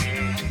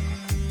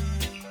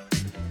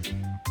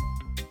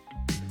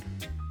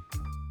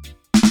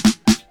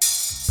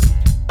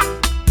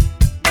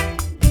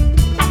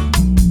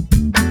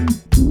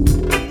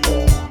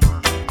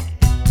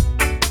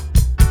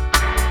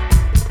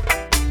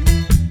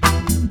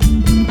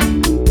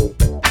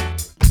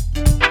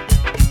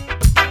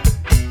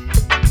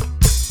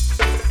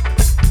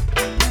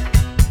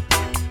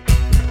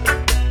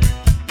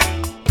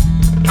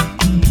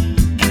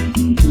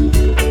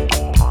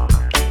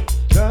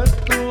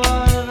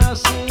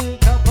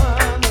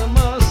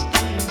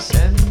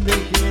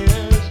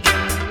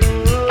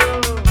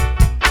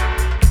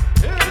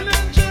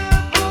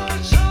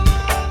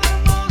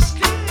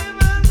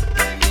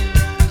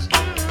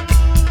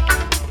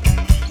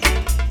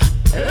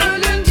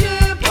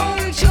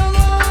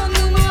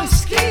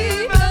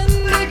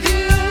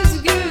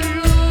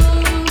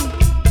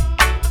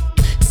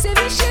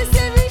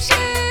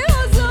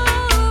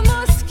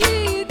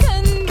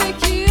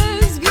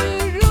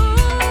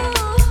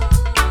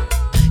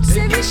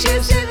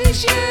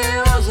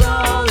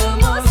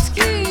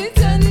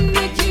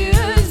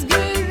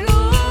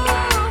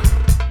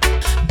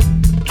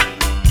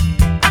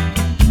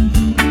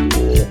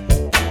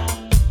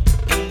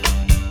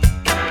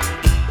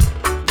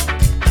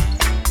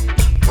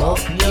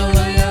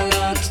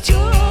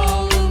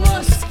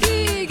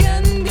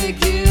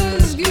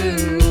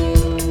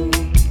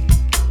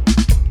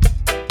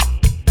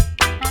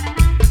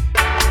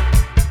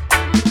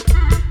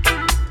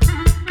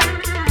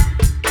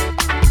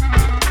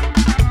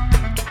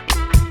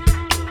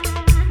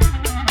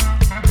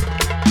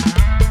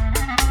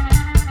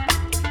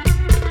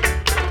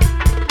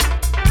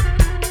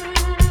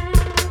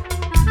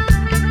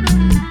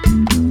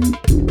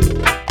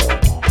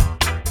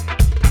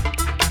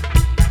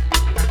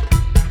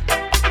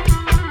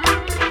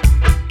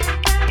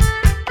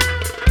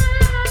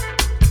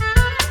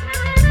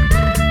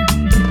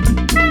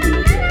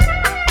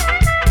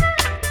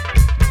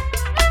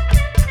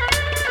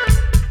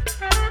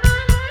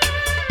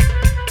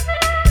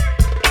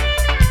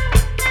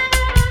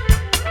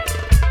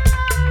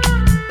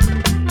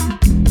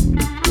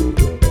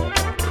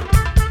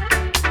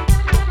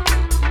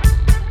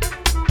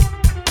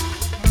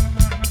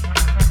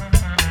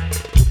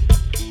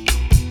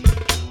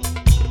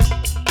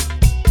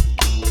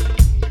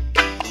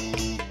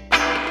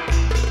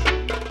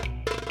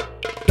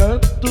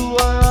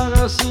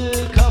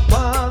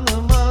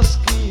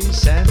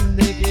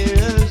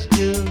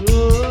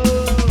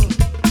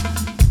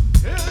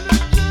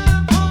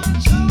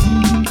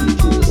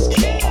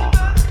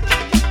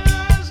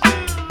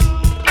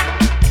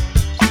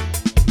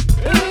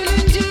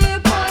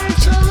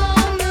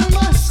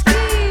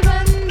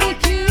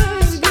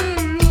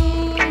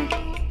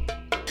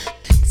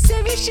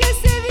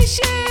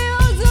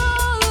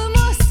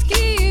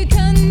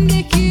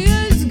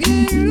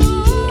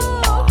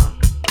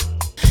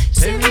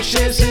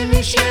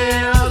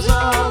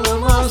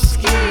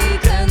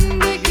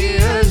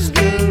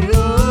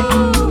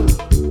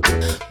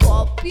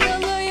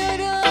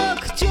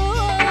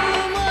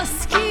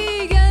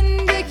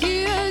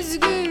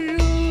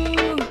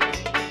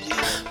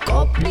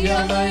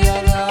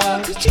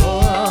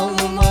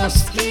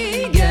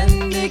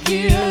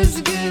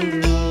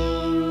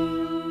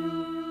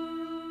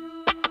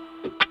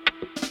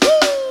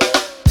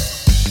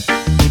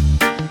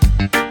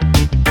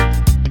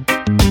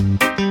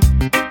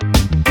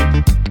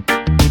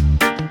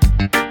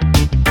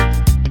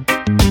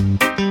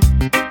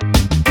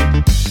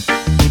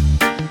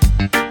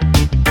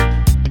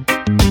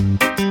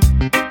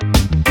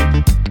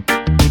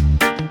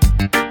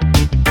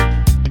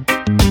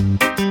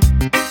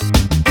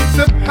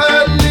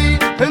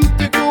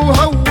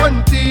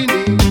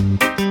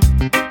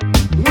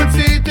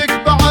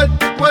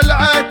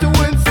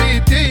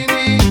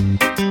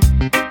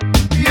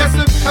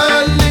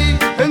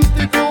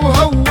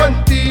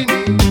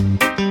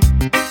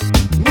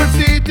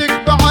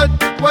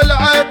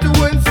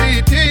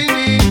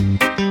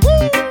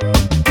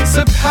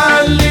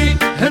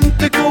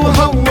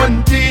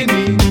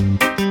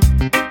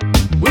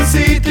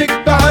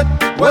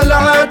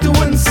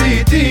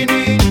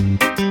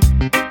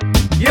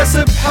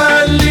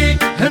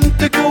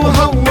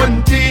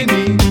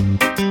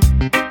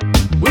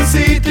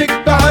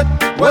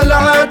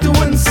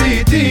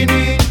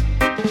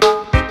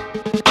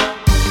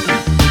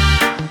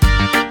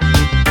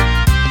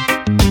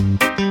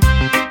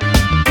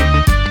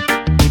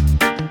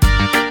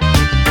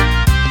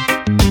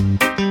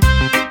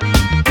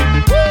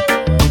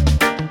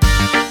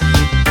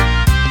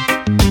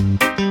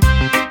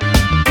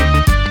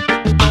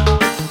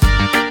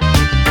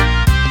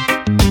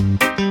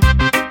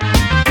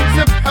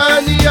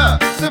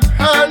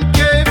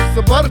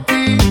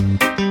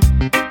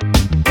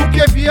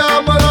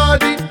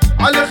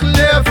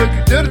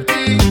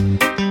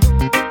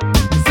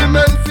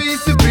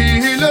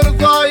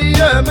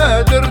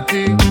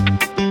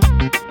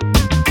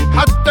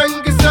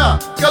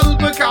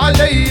 حبك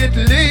علي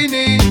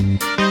دليني،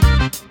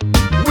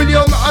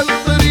 واليوم عن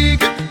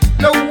طريقك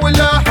لو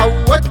ولا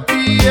حودت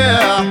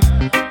اياه،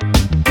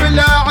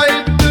 بلا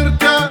عيب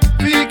ترتاح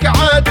فيك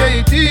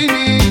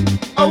عاديتيني.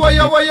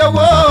 اوي اوي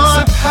اوي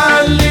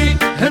سبحان لي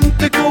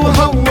هنتك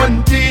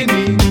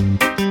وهونتيني،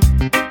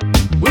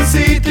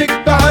 ونسيتك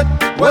بعد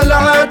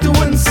والعاد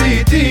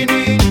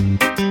ونسيتيني.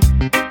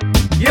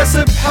 يا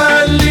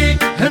سبحان لي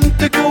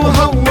هنتك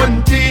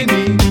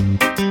وهونتيني،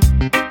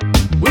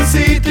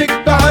 ونسيتك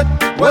بعد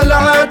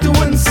والعاد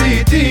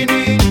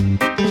ونسيتيني.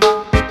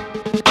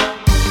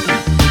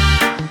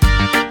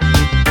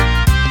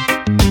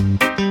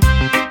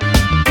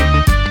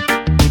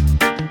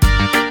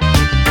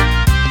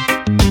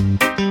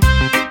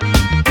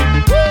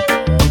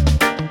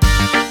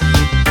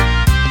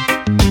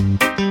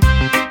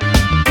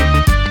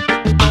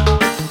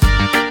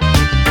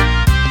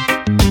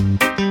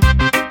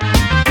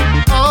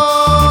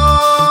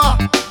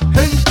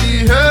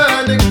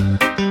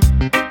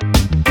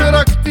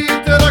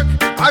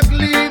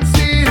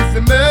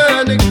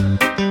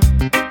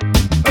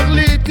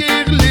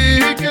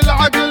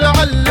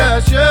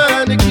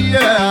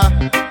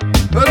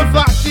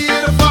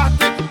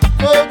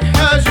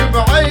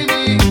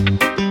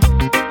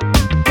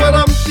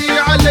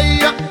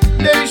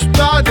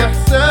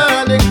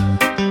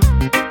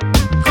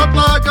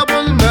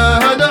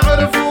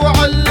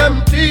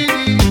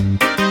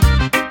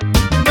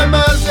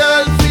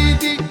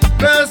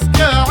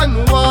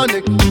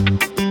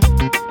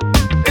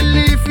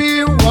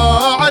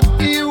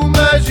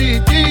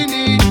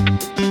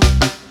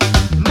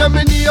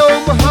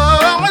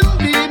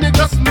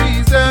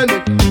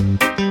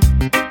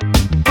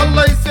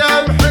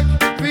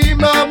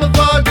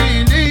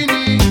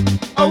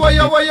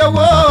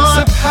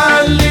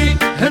 سبحان لي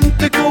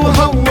هنتك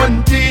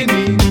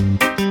وهونتيني،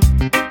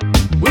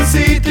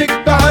 ونسيتك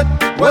بعد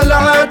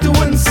والعاد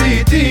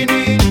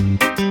ونسيتيني.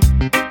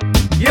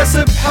 يا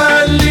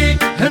سبحان لي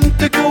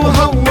هنتك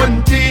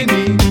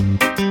وهونتيني،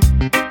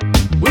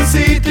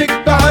 ونسيتك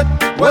بعد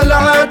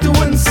والعاد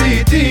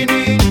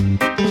ونسيتيني.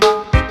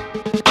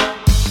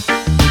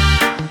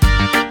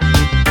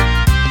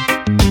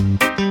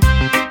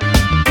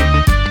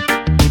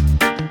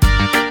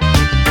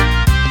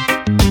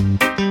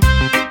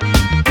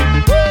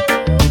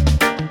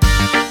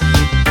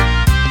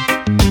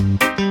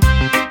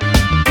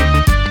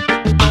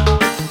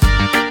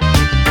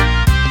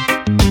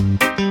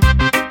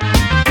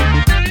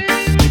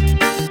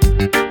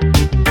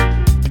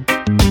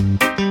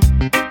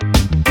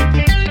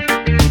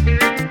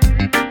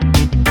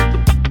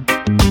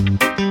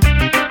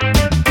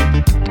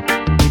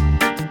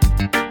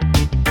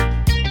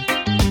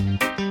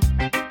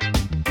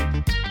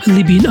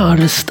 Libyan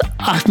artist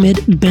Ahmed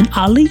Ben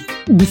Ali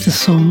with the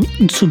song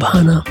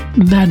Subhana.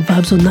 Mad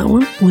vibes on that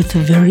one with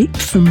a very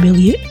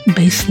familiar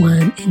bass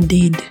line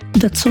indeed.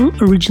 That song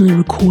originally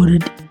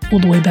recorded all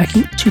the way back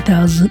in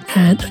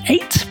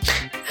 2008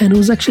 and it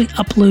was actually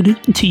uploaded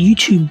to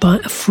YouTube by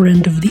a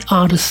friend of the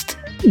artist,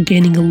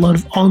 gaining a lot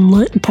of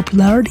online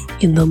popularity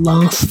in the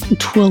last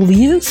 12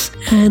 years,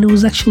 and it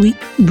was actually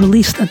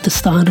released at the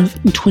start of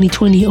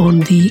 2020 on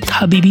the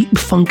Habibi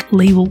Funk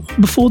label.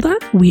 Before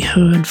that, we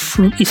heard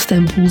from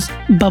Istanbul's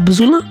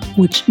Babazula,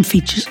 which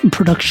features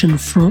production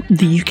from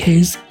the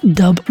UK's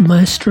dub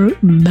maestro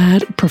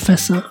Mad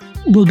Professor.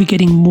 We'll be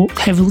getting more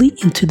heavily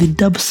into the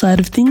dub side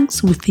of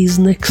things with these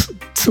next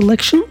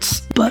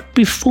selections, but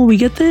before we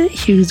get there,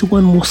 here's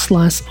one more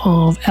slice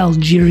of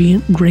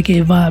Algerian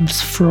reggae vibes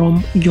from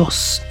Yos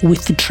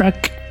with the track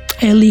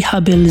Eli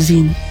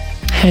Habelzin,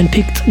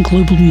 handpicked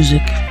global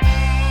music.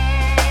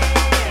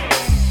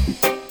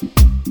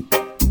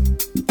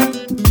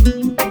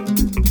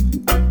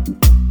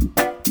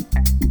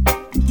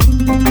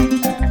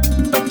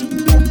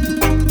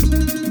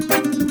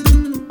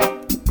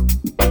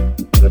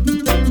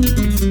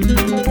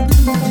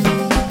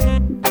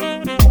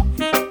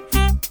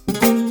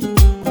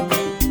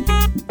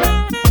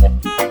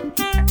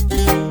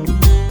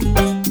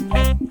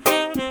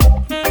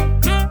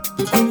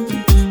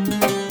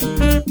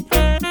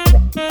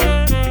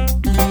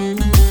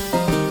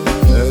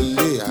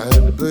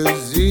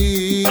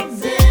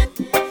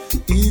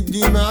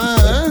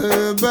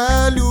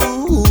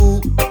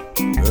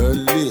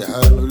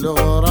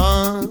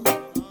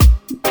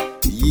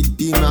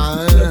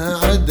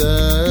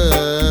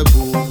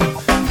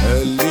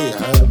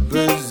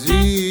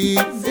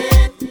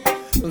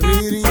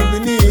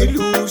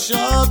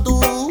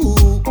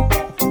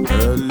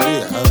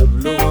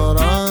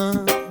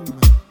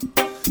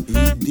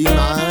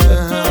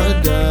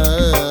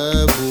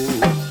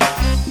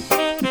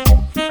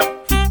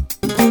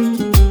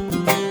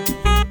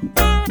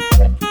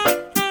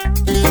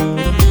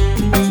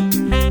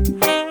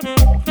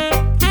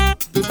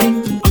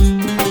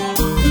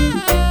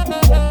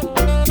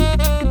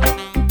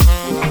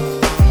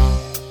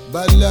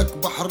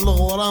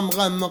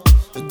 مغمق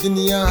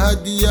الدنيا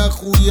هادي يا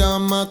خويا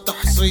ما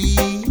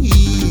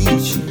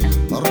تحصيش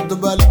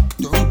رد بالك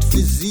تعود في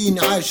الزين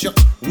عاشق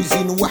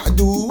وزين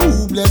وحده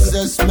بلا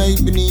اساس ما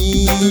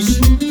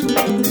يبنيش.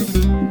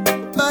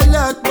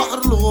 لك بحر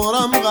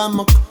الغرام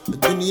غامق،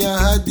 الدنيا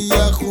هادي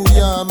يا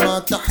خويا ما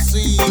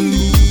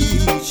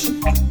تحصيش،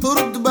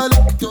 رد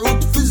بالك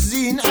تعود في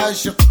الزين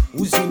عاشق،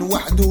 وزين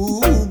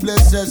وحده بلا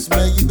اساس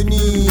ما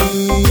يبنيش.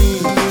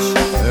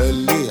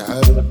 اللي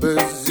يحب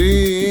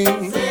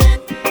الزين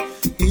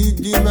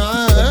يدي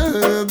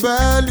معاه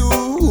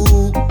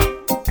بالو،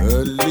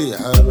 اللي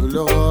يحب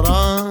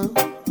الغرام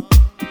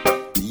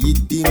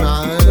يدي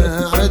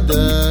معاه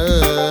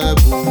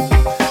عذابه،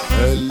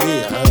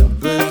 اللي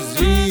يحب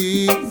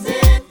الزين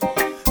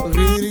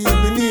غير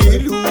يبني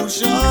له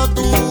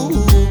شاطو،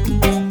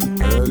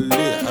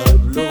 اللي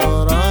يحب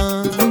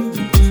الغرام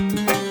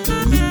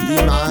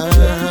يدي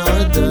معاه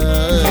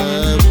عذابه.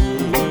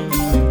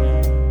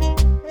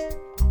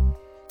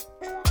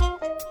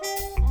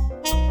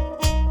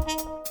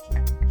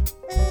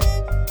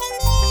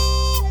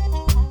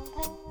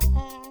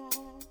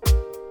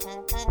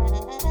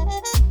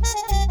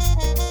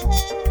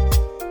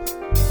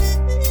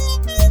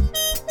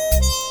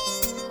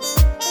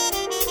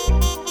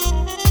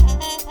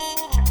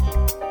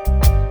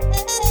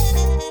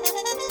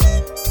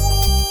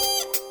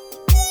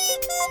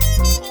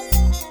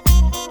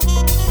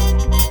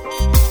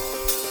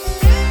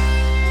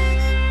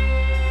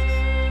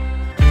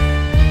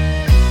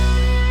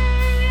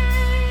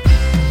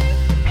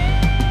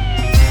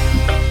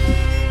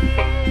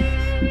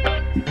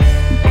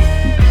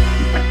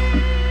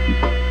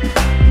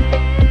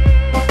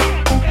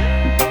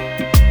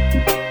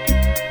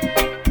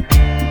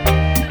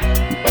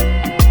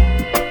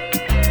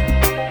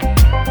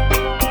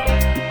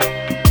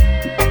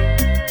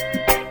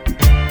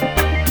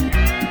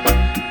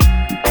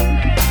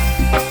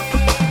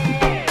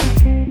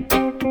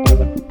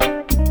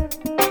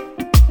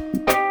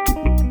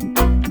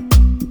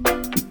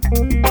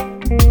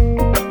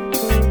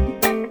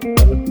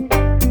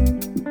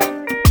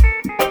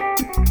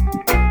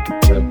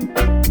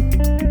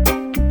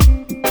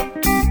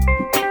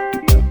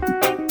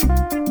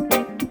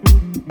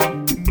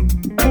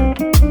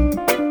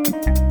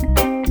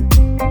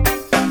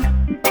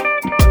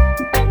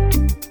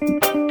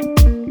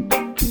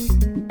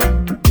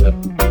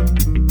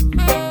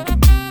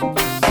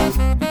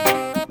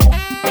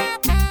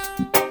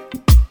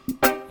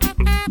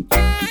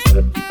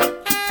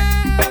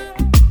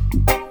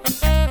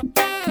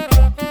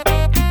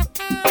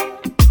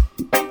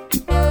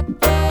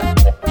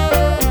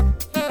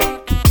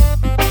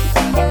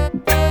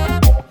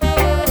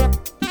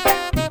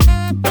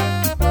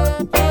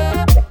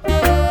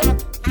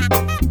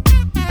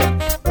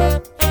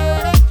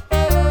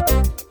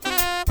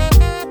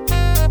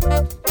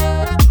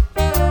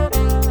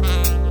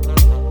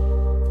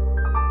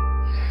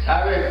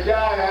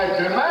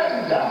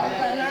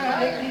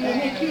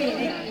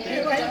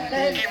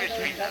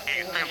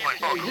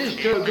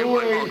 Esistono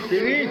due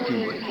infiniti,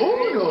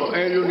 uno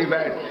è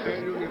l'universo,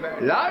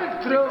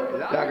 l'altro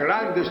la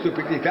grande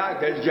stupidità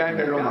del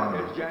genere umano.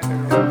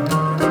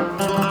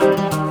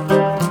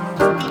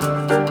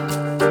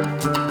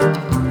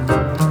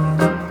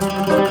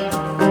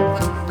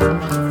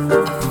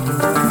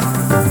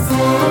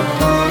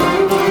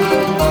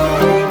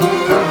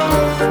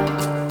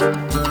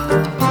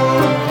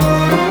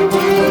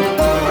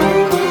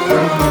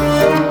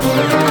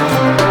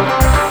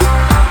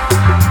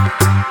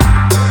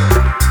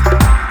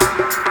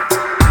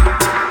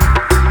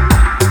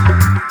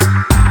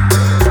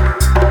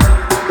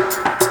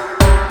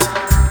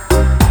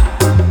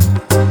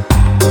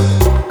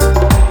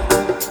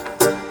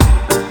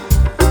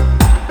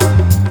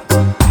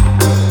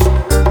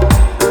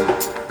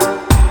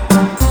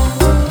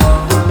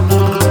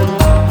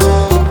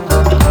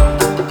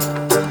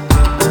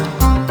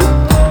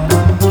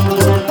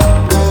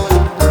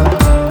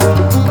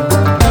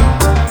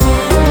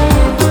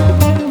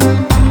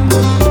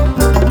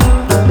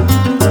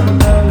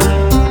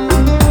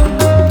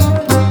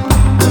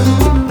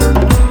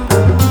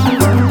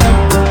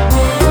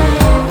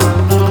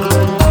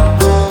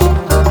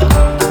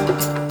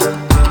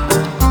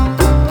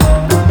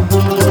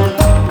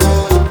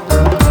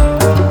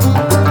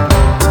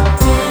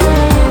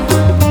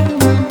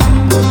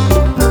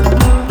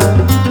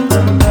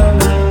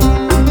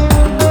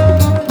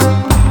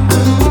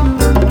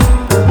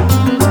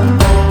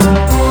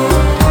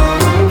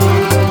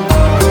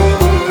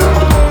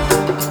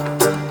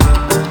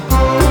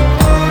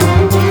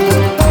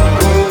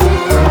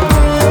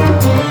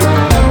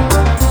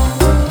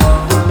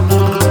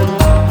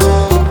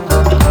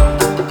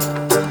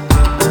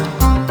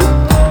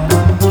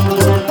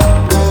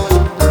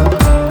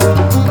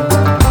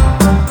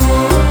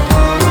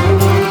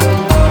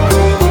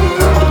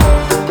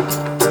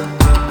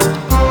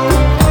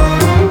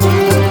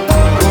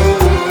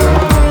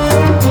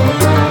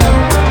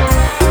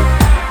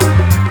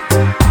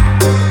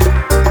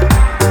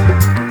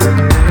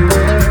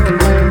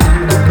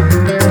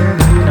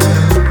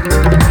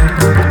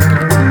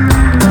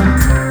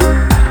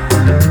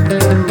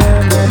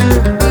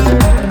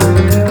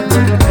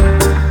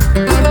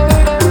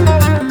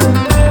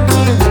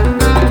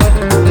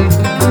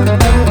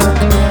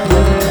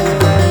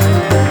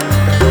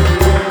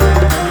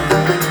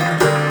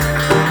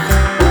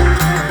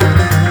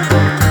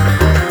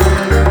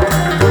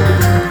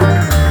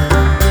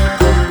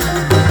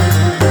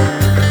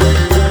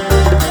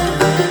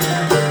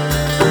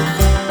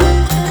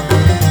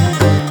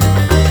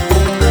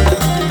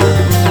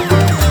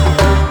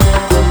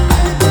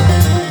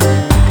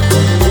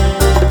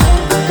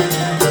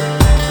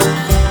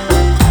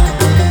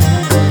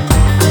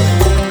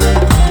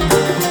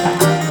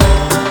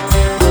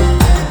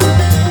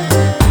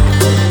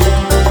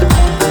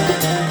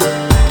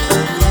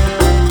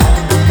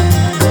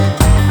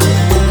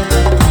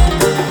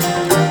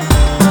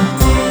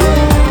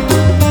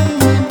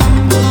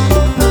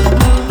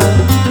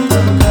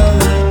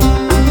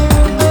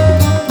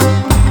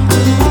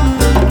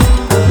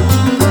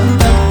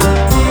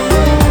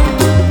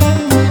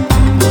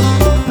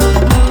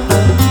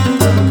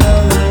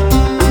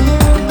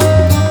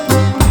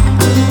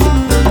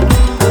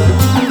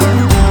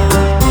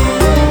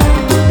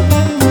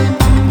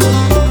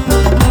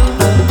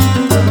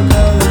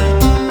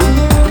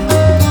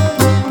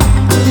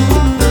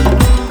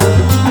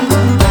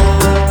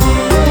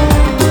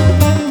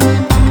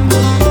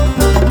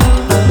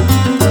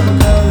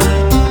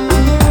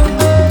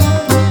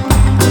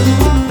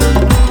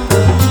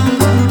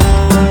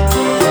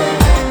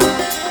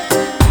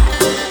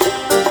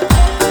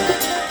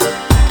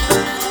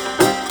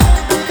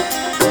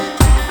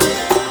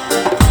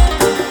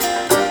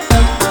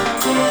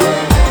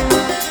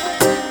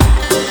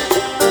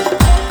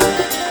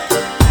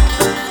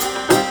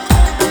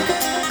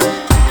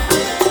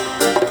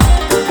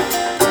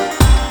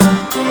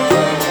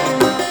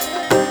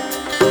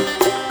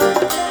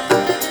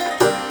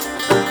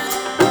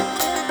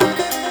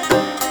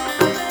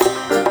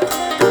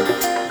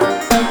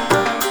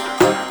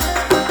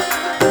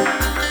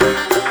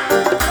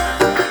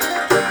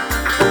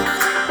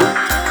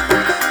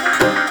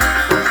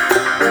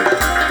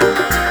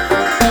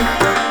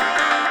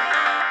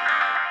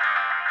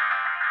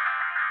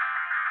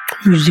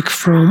 music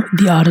from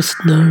the artist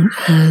known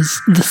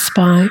as The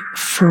Spy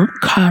from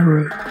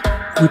Cairo,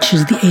 which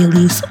is the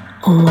alias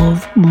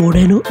of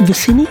Moreno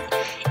Vicini,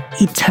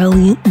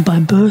 Italian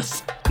by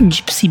birth,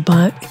 Gypsy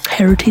by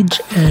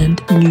heritage,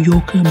 and New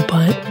Yorker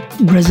by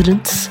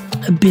residence.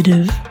 A bit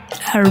of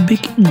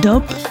Arabic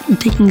dub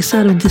taking us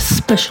out of this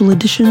special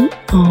edition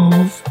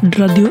of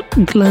Radio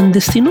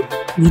Clandestino.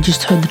 We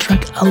just heard the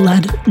track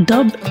Aladdin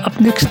dub. Up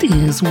next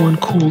is one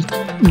called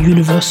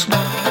Universal.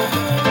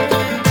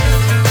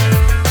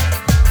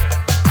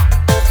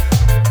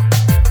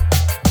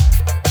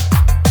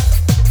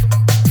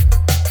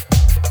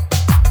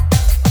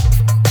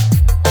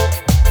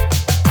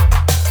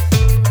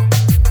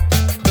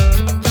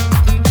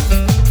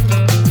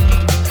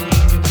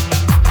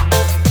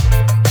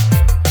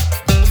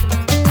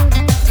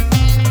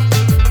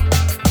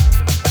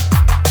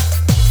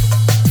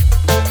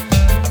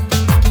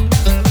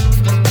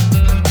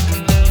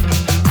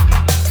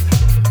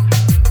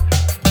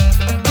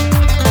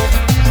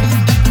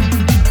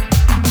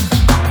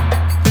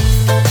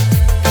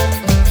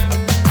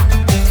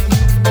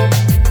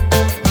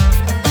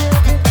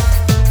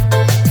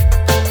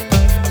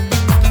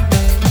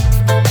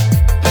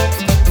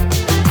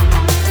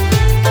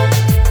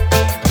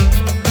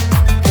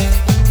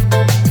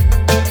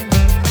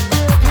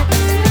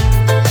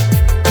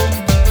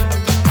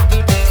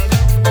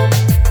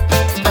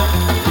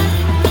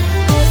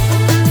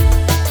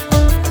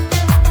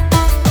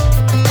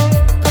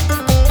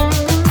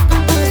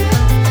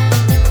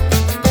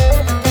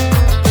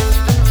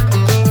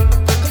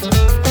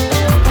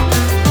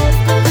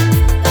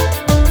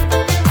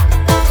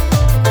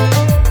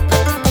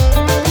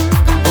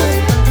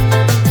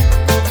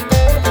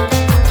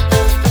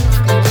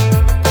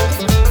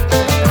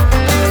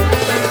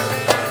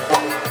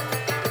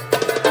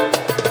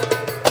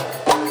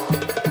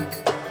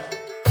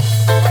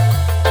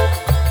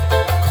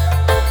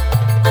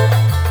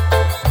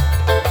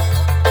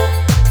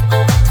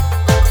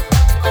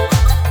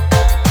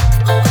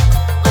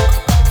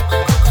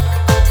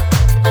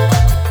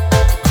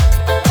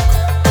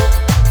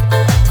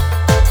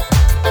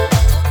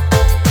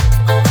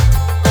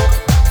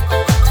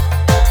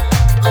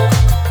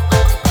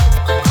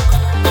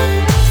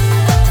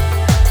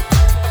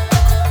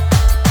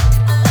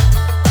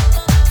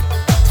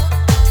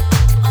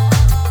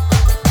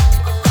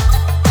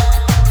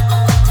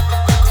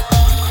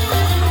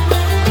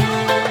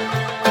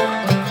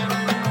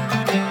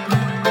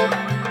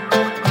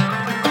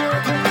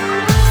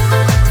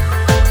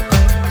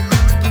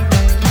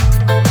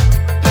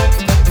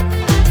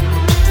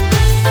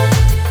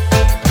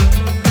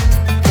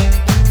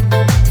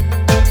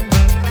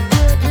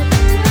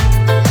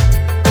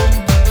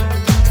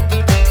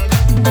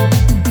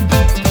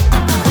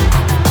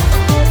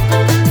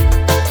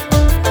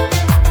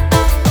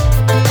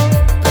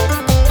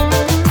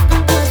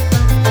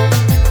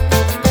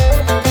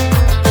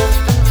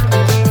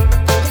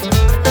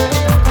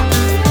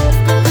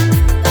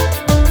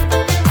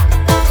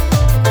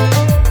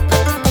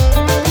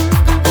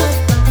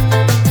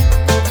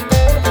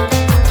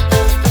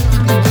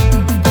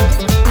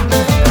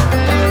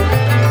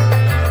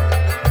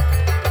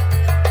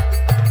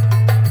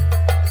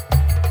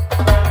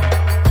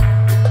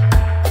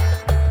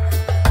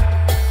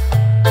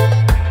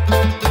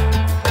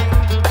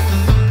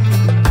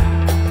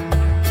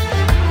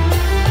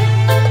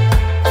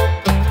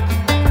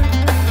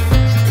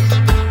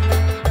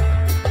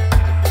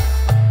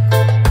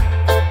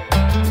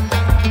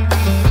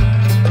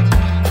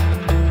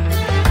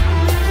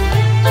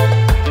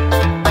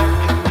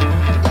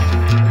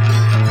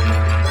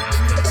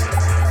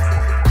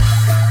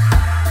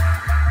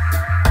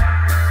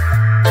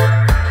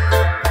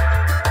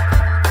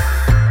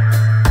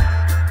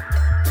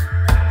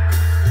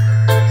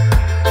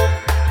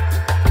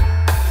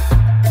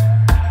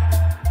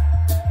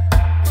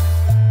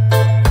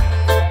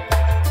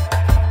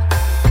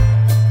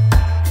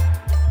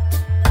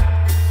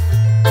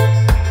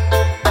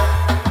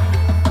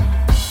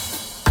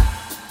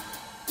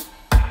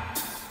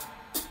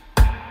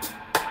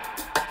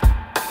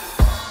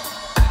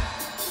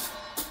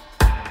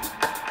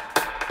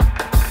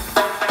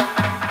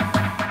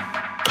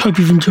 Hope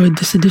you've enjoyed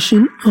this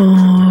edition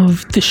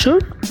of the show.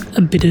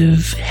 A bit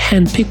of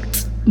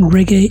hand-picked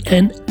reggae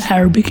and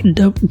Arabic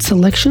dubbed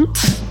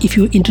selections. If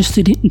you're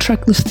interested in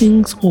track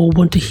listings or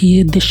want to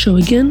hear this show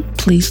again,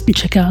 please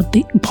check out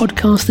the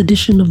podcast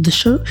edition of the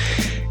show.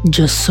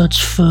 Just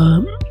search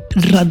for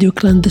Radio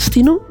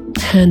Clandestino,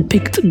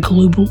 hand-picked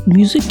global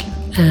music,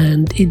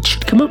 and it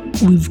should come up.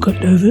 We've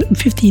got over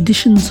 50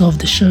 editions of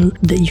the show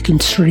that you can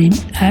stream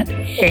at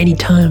any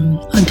time.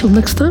 Until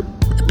next time,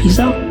 peace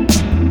out.